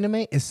every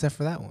anime except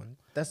for that one.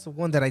 That's the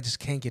one that I just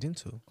can't get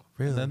into.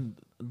 Really? Then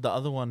the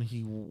other one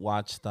he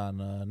watched on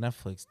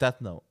Netflix, Death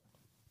Note.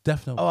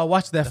 Definitely. Oh, I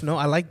watched Death Note.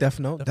 I like Death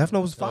Note. Death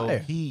Note was So fire.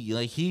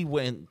 he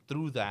went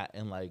through that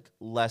in like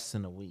less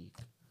than a week.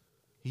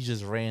 He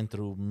just ran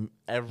through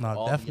every. No,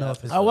 all Death the Note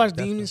episodes. is- I watched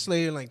Death Demon Note.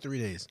 Slayer in like 3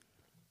 days.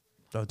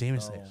 Oh,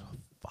 Demon Slayer.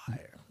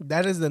 Fire.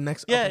 That is the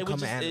next Yeah, up it and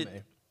was coming just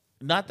anime.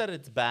 not that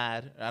it's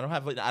bad. I don't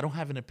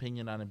have an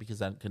opinion on it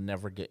because I could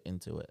never get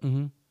into it.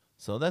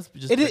 So that's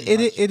just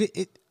pretty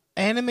much-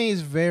 Anime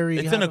is very.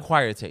 It's an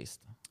acquired taste.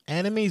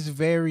 Anime is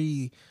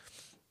very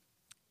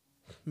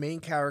main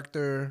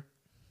character,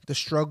 the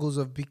struggles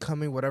of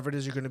becoming whatever it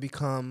is you're gonna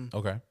become,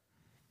 Okay.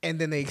 and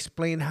then they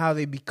explain how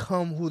they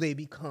become who they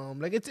become.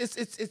 Like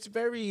it's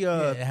very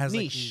Yeah, it has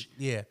niche. Like,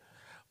 yeah,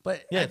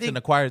 but Yeah, I it's think an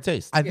acquired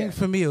taste. I think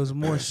for me it was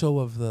more so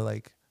of the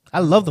like. I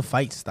love the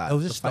fight style. It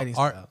was just the fighting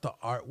art, style. the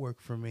artwork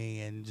for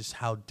me, and just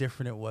how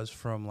different it was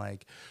from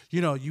like,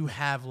 you know, you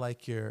have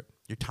like your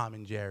Tom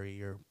and Jerry,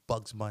 your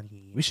Bugs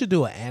Bunny. We should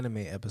do an anime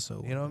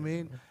episode. You know what I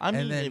mean? I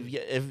mean, And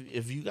then-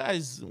 if you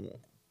guys, then-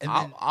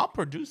 I'll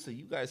produce it.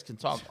 You guys can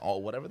talk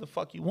all whatever the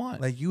fuck you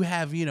want. like you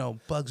have, you know,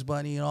 Bugs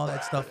Bunny and all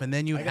that stuff, and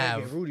then you I gotta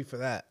get have Rudy for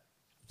that.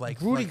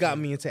 like Rudy got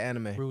fucking- me into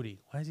anime.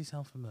 Rudy. Why does he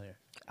sound familiar?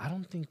 I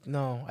don't think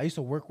no. I used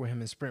to work with him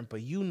in Sprint,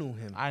 but you knew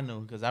him. I know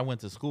because I went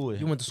to school with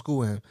You him. went to school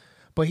with him,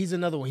 but he's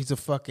another one. He's a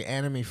fucking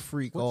anime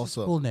freak. What's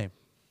also, his full name?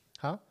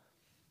 huh?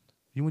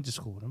 You went to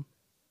school with him?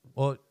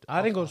 Well,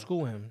 I didn't go to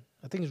school with him.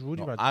 I think it's Rudy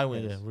Rodriguez. I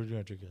went. Yeah, Rudy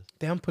Rodriguez.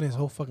 Damn, putting his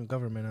whole fucking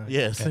government on.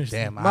 Yes.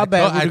 damn. My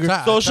bad, Rudiger.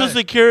 Social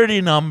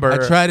security number. I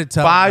tried to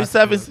tell him not to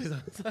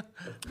 576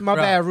 My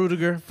bad,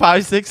 Rudiger.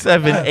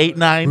 567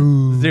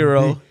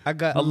 890 I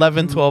got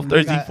 11 12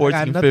 13 I got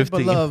 14 nothing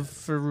 15. but love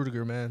for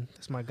Rudiger, man.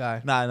 That's my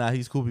guy. Nah,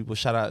 he's cool people.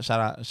 Shout out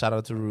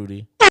to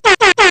Rudy. But yes,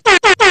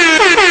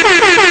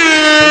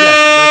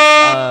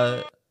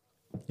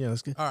 Yeah,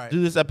 let's get. All let's right.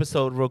 do this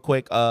episode real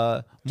quick.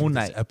 Moon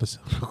Knight. This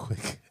episode real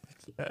quick.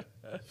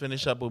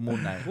 Finish up with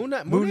Moon Knight. Moon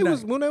Knight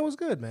Moon was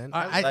good, man.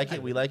 I like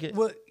it. We like it.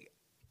 Well,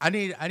 I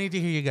need to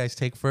hear you guys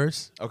take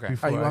first. Okay.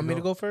 before you I want me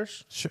to go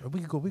first? Sure. We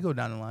go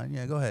down the line.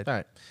 Yeah, go ahead. All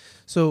right.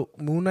 So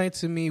Moon Knight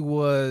to me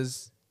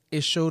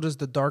it showed us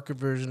the darker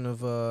version of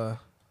the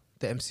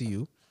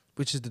MCU,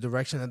 which is the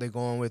direction that they're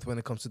going with when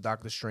it comes to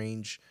Doctor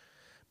Strange,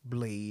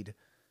 Blade,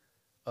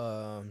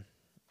 not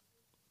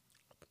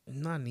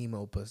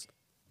Nemo, but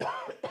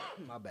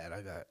my bad.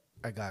 I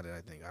got it. I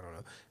think I don't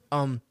know.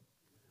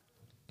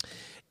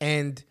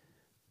 And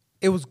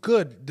it was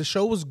good. The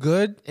show was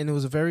good, and it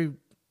was a very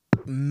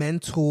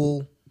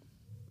mental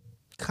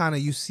kind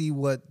of. You see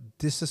what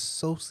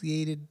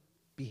disassociated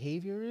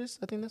behavior is.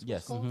 I think that's what Yes.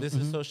 it's called. This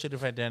is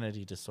dissociative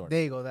identity disorder.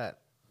 There you go. That.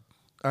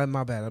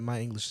 My bad.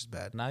 My English is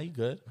bad. Nah, you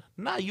good.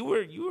 Nah, you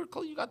were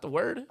close. You got the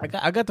word.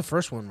 I got the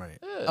first one right.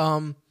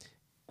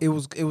 It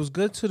was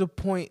good to the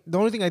point. The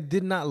only thing I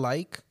did not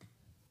like,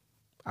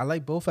 I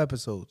like both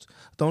episodes.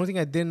 The only thing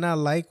I did not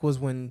like was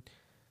when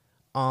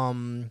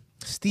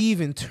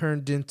Steven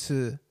turned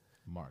into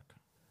Mark.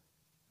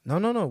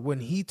 no. When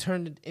he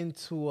turned it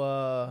into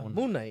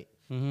Moon Knight,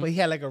 but he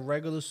had like a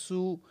regular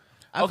suit.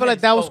 I Okay, feel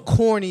like that was so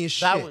corny as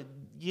shit. That was,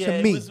 yeah, to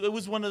it me.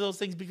 was one of those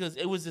things because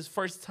it was his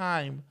first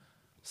time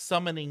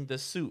summoning the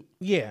suit.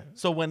 Yeah.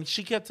 So when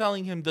she kept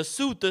telling him the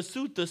suit,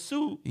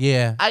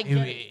 Yeah, I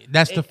get it.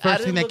 that's the I first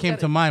didn't thing that look came at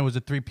to it. mind was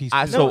a 3-piece.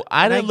 I suit. so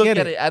I and I didn't look get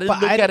at it, it. I didn't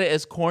but look I- at it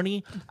as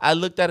corny. I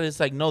looked at it as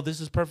like, no, this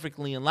is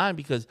perfectly in line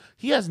because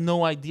he has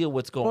no idea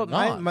what's going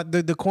Well, on.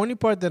 the corny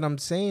part that I'm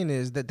saying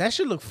is that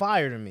should look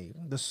fire to me.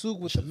 The suit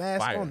with the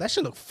mask fire. on, that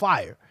should look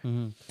fire.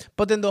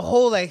 But then the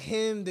whole like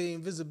him, the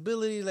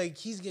invisibility, like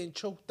he's getting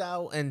choked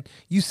out, and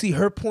you see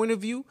her point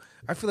of view.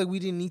 I feel like we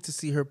didn't need to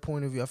see her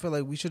point of view. I feel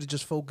like we should have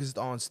just focused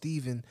on on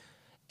Steven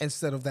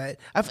instead of that.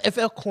 It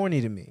felt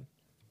corny to me.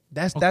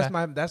 That's Okay.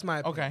 my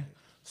opinion. Okay.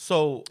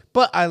 So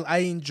But I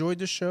enjoyed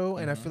the show,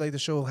 and I feel like the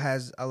show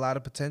has a lot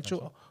of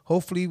potential.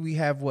 Hopefully, we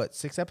have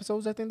 6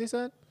 episodes. I think they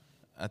said.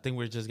 I think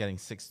we're just getting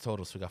 6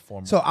 total, so we got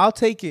 4 more. So I'll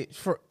take it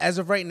for as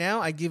of right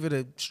now. I give it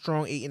a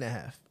strong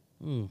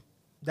 8.5.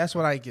 That's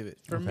what I give it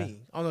for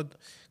me.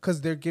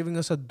 Because they're giving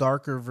us a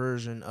darker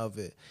version of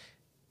it.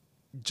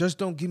 Just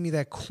don't give me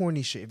that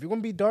corny shit. If you're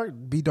gonna be dark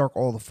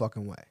all the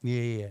fucking way.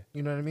 Yeah.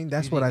 You know what I mean?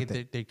 That's what I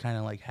think. They're kind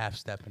of like half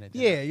stepping it.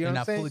 Yeah, you know They're what I'm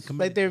not saying? fully Like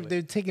committed to it.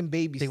 they're taking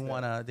baby They steps.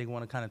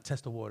 wanna kind of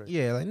test the water.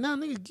 Yeah, like nah,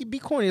 nigga, be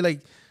corny.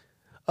 Like,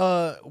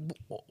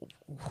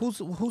 who's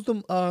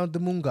the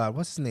moon god?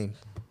 What's his name?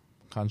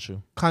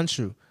 Khonshu.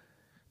 Khonshu.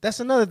 That's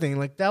another thing.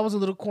 Like that was a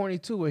little corny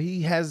too, where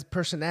he has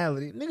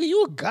personality. Nigga,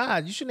 you a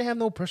god. You shouldn't have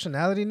no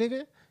personality,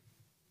 nigga.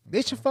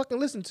 They should fucking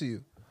listen to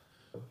you.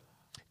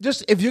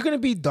 Just if you're gonna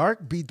be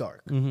dark, be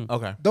dark.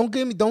 Okay.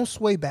 Don't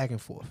sway back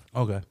and forth.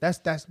 Okay.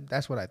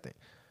 That's what I think.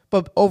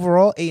 But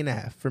overall,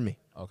 8.5 for me.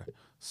 Okay.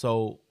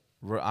 So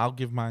I'll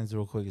give mine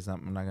real quick.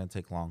 I'm not gonna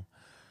take long.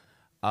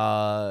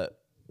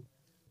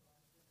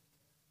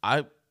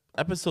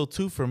 Episode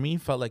 2 for me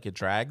felt like it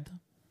dragged.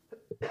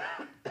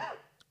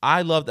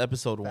 I loved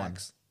episode 1,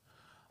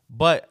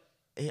 but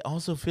it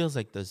also feels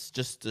like the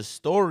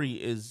story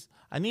is.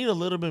 I need a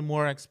little bit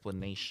more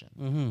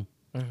explanation.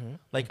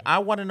 Like I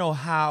want to know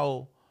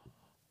how.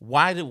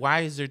 Why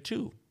is there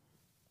 2?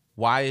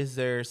 Why is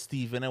there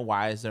Steven and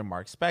why is there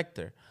Mark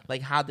Spector?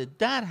 Like how did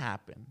that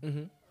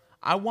happen?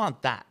 I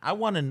want that. I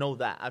want to know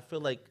that. I feel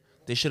like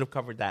they should have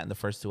covered that in the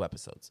first 2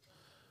 episodes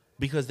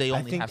because they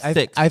only have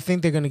 6. I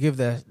think they're gonna give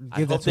that.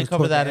 I hope to they us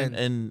cover toward the that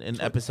end. in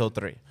episode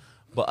 3.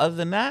 But other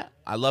than that,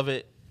 I love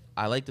it.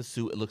 I like the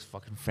suit. It looks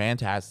fucking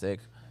fantastic.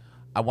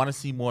 I want to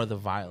see more of the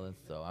violence,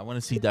 though. I want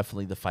to see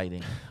definitely the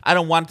fighting. I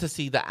don't want to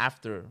see the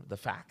after the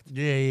fact.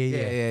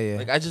 Yeah.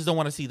 Like I just don't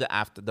want to see the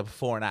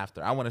before and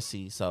after. I want to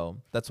see. So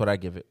that's what I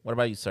give it. What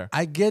about you, sir?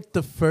 I get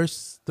the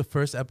first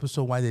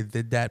episode why they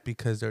did that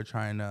because they're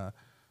trying to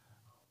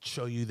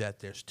show you that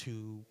there's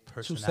 2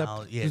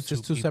 personalities. it's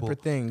just 2 people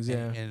separate things,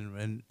 yeah.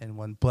 and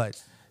one.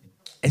 But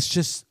it's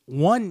just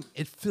one.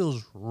 It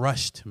feels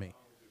rushed to me.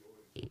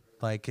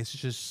 Like it's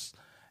just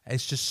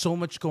so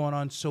much going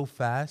on so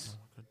fast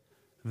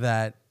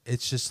that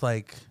it's just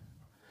like,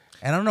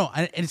 I don't know.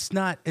 It's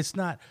not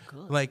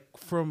like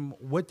from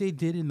what they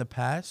did in the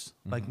past,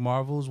 like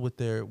Marvel's with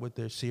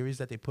their series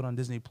that they put on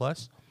Disney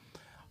Plus.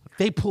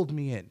 They pulled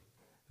me in.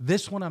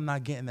 This one, I'm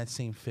not getting that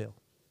same feel.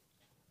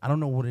 I don't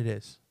know what it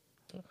is.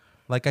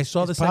 Like I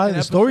saw the second Probably the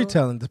episode.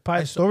 storytelling.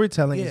 The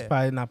storytelling is yeah.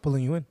 probably not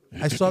pulling you in.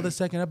 I saw the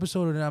second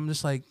episode and I'm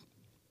just like,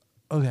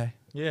 okay.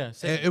 Yeah,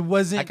 It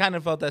wasn't. I kind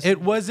of felt that. It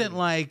wasn't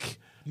like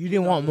You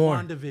didn't want more.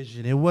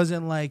 WandaVision. It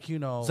wasn't like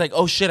It's like,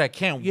 oh shit, I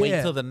can't wait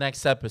Yeah. till the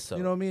next episode.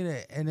 You know what I mean?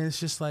 And it's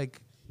just like,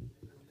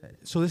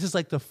 so this is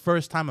like the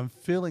first time I'm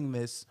feeling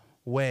this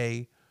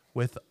way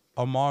with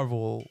a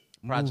Marvel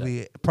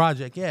movie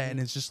project. Yeah, and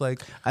it's just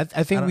like, I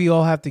think we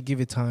all have to give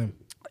it time.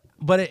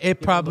 but it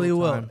probably little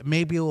will. time.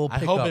 Maybe it will I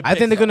pick hope up. it I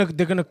think picks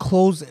they're gonna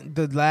close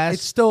the last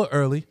It's still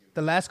early.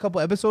 the last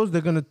couple episodes.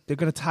 They're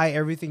gonna tie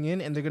everything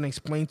in, and they're gonna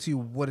explain to you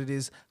what it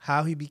is,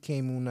 how he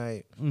became Moon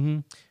Knight,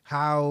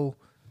 how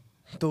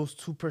those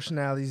 2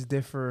 personalities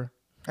differ.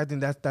 I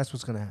think that's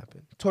what's gonna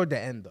happen toward the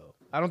end, though.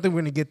 I don't think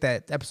we're gonna get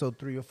that episode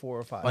 3 or 4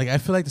 or 5. Like I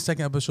feel like the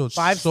second episode,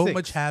 5, so 6.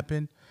 much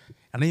happened.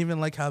 I didn't even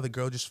like how the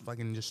girl just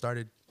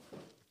started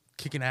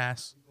kicking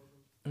ass.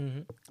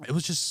 It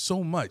was just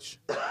so much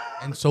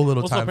and so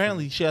little Also, time.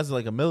 apparently, she has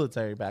like a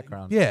military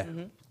background. yeah.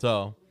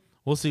 So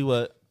we'll see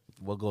what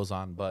goes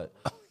on. But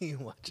you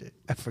watch it.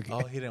 I forget.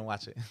 oh, he didn't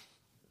watch it.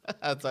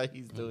 That's why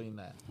he's doing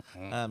that.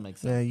 That makes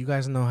sense. Yeah, you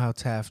guys know how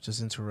Taft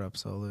just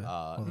interrupts all the.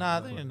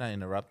 Nah, they're not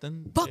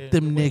interrupting. Fuck They're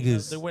them waiting-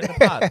 niggas. They're waiting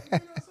the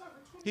pod.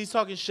 He's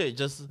talking shit.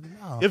 Just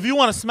if you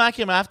want to smack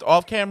him after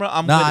off camera,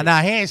 I'm with it.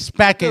 Nah, he ain't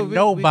smacking We-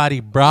 nobody,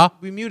 bruh.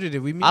 We muted it.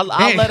 We muted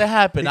I'll let it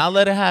happen. I'll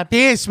let it happen.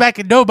 He ain't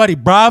smacking nobody,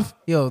 bruv.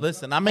 Yo,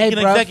 Listen, I'm making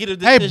bruv. executive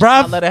Hey, decisions.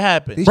 bruv. I'll let it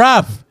happen.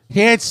 Bruv. He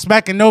ain't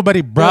smacking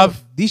nobody, bruv.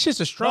 these shits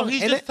are No, strong.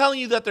 he's ain't just it?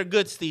 telling you that they're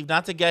good, Steve,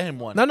 not to get him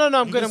one. No, I'm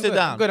You good. can I'm sit good.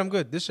 down. I'm good. I'm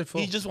good. This shit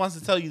full. He just wants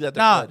to tell you that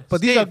they're Nah, good. But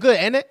these are good,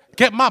 ain't it?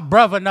 Get my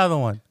bruv another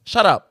one.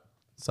 Shut up.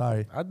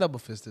 Sorry. I double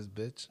fist this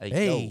bitch.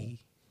 Hey.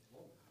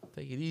 yo,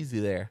 take it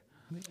easy there.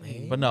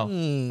 But no,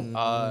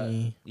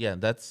 yeah,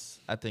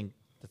 I think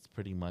that's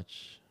pretty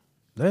much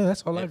Yeah,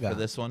 that's all I it for got.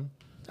 this one.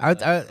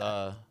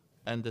 I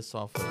End this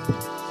off with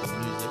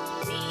some music.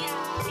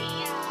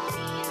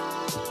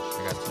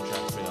 I got 2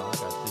 tracks for y'all. I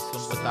got this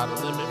one, Without a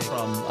Limit,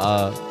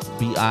 from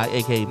B.I.,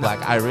 aka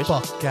Black Irish,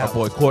 fuck our out.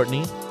 boy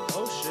Courtney.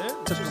 oh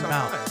shit. Took him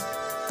out.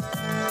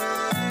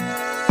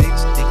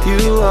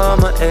 You are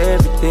my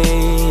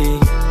everything,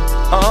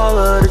 all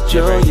of the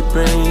joy you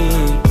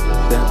bring.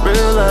 That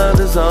real love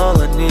is all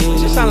I need. It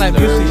just sound like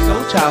music,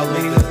 so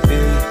childish.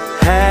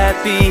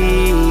 Happy,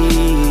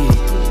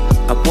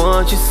 I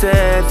want you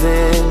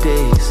 7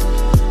 days.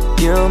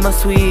 You're my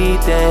sweet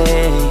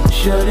thing,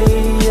 shorty,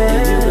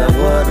 yeah. You got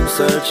what I'm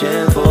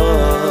searching for,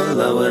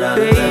 love without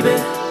a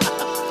limit.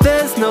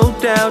 There's no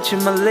doubt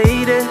you're my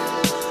lady.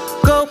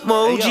 Go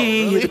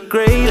Moji, you're the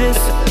greatest.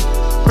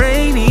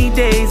 Rainy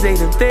days, they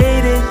done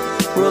faded.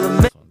 Roll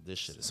the This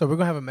shit is So we're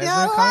gonna have a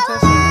measuring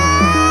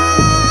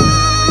contest.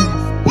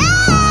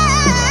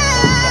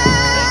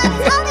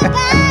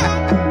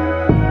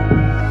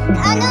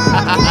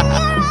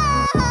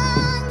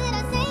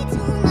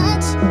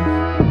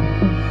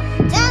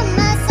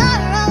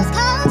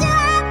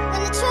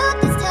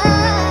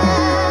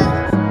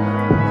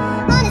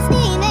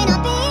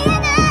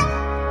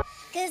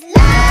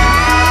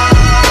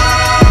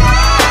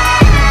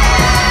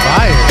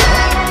 Fire.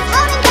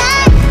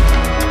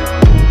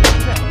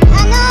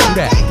 Who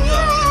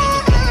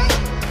that?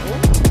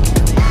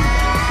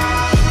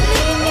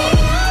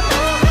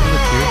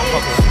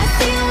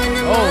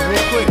 Oh,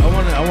 real quick,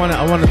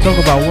 I want to talk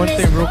about one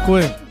thing real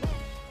quick.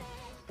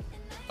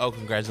 Oh,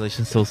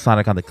 congratulations to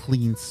Sonic on the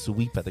clean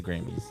sweep at the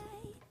Grammys.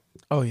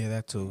 Oh yeah,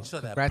 that too. You saw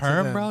that Congrats to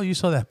perm, them. bro? You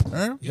saw that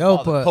perm? Yo, Oh,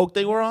 the but coke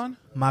they were on?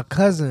 my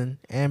cousin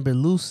Amber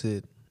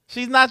Lucid.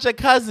 She's not your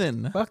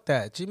cousin. Fuck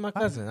that. She's my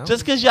cousin. I don't-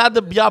 Just because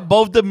y'all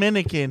both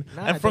Dominican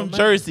Nah, and it from don't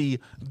matter. Jersey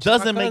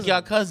doesn't my make cousin.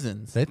 y'all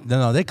cousins.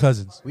 No, they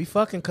cousins. we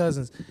fucking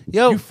cousins.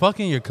 Yo, You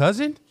fucking your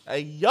cousin?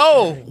 Hey,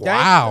 yo.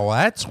 Wow,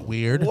 that's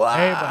weird. Wow.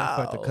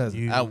 everybody fuck the cousin.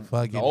 You Uh,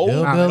 fucking no.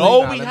 hillbilly. No,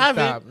 Let we me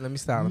haven't. Stop. Let me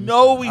stop. Let me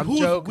No, stop. we- I'm who's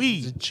joking. we?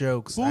 It's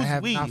jokes. I Who's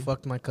have we? not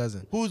fucked my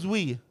cousin. Who's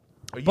we?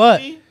 Are you But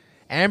we?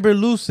 Amber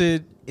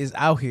Lucid is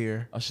out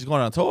here. Oh, she's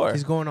going on tour.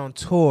 She's going on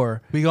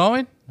tour. We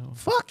going?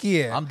 Fuck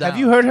yeah. I'm down. Have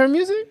you heard her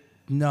music?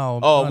 No.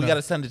 Oh, no, we no. got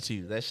to send it to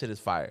you. That shit is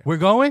fire. We're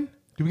going?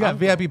 Do we got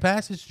VIP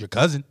passes? Your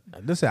cousin.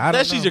 Listen, I don't That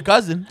know. she's your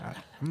cousin. I'm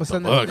gonna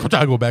send, I'm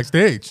trying to go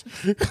backstage.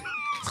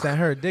 send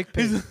her a dick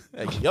pic.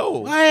 Hey,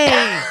 yo.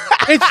 Hey,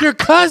 it's your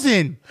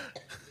cousin.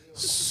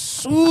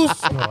 Suso,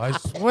 I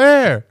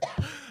swear.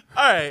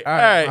 All right.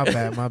 All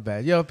right, my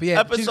bad. Yo, but yeah,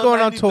 she's Episode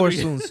going on tour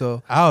 93. soon,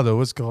 so I don't know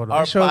what's going on.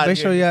 Our pod make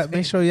sure here.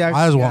 y'all.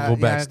 I just want to go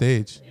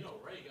backstage.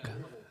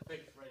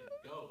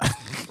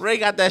 Ray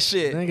got that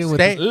shit. Nigga with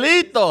Stay- the-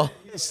 Lito.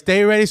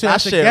 Stay ready so That I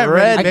have to shit get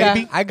ready, red,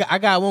 baby. I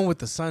got one with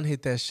the sun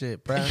hit that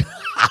shit, bro. You know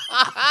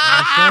what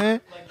I'm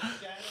saying?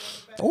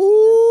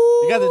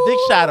 Ooh. You got the dick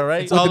shadow,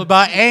 right? It's all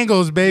about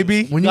angles,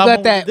 baby. When you Y'all got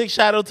move that the dick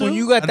shadow too. when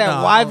you got that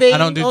No, Y vein I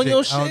don't do on dick.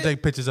 your I don't shit.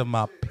 take pictures of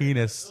my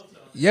penis.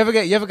 You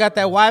ever got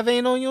that Y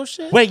vein on your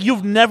shit? Wait,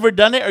 you've never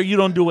done it, or you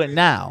don't do it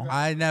now?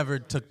 I never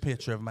took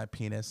picture of my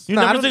penis. You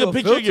Nah, I never don't took a do a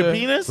picture of your filter.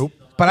 penis? Nope.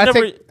 But You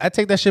never, I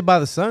take that shit by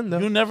the sun though.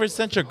 You never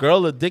sent your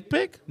girl a dick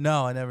pic,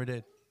 No, I never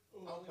did.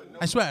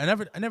 I swear,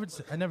 I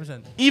never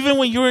sent. even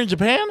when you were in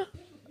Japan.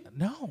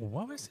 No,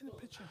 why would I send a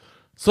picture?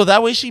 So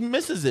that way she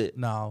misses it.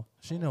 No,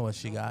 she know what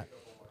she got.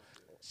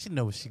 She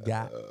know what she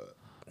got. All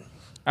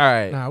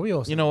right. Nah, we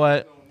all. You know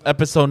what?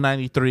 Episode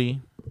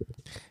 93.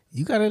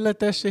 You gotta let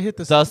that shit hit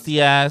the sun.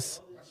 Dusty ass.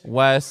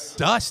 Wes.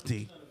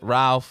 Dusty.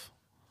 Ralph.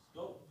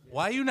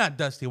 Why you not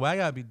dusty? Why I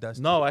gotta be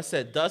dusty? No, I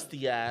said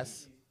dusty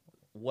ass.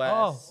 Wes.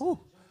 Oh, whew.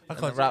 I And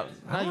caught Ralph.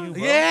 Not you,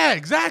 bro. Yeah,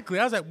 exactly.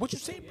 I was like, what you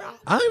say, bro?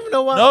 I don't even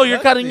know why. No, I'm you're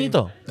dusty.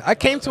 Cariñito. I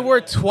came to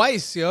work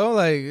twice, yo,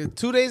 like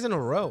 2 days in a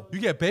row. You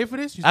get paid for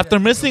this? You After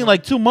missing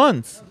like 2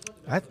 months.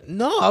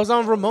 No, I was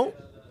on remote.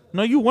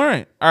 No, you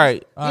weren't. All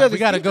right. All right, we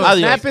gotta go. Adios.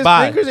 Snap his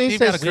Bye. fingers and he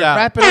Steve says, gotta go.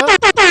 wrap it up.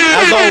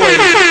 As always.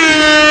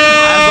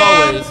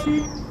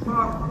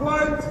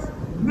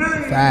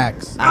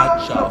 Facts.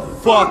 Out your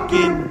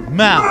fucking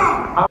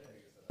mouth.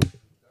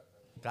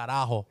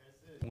 Carajo.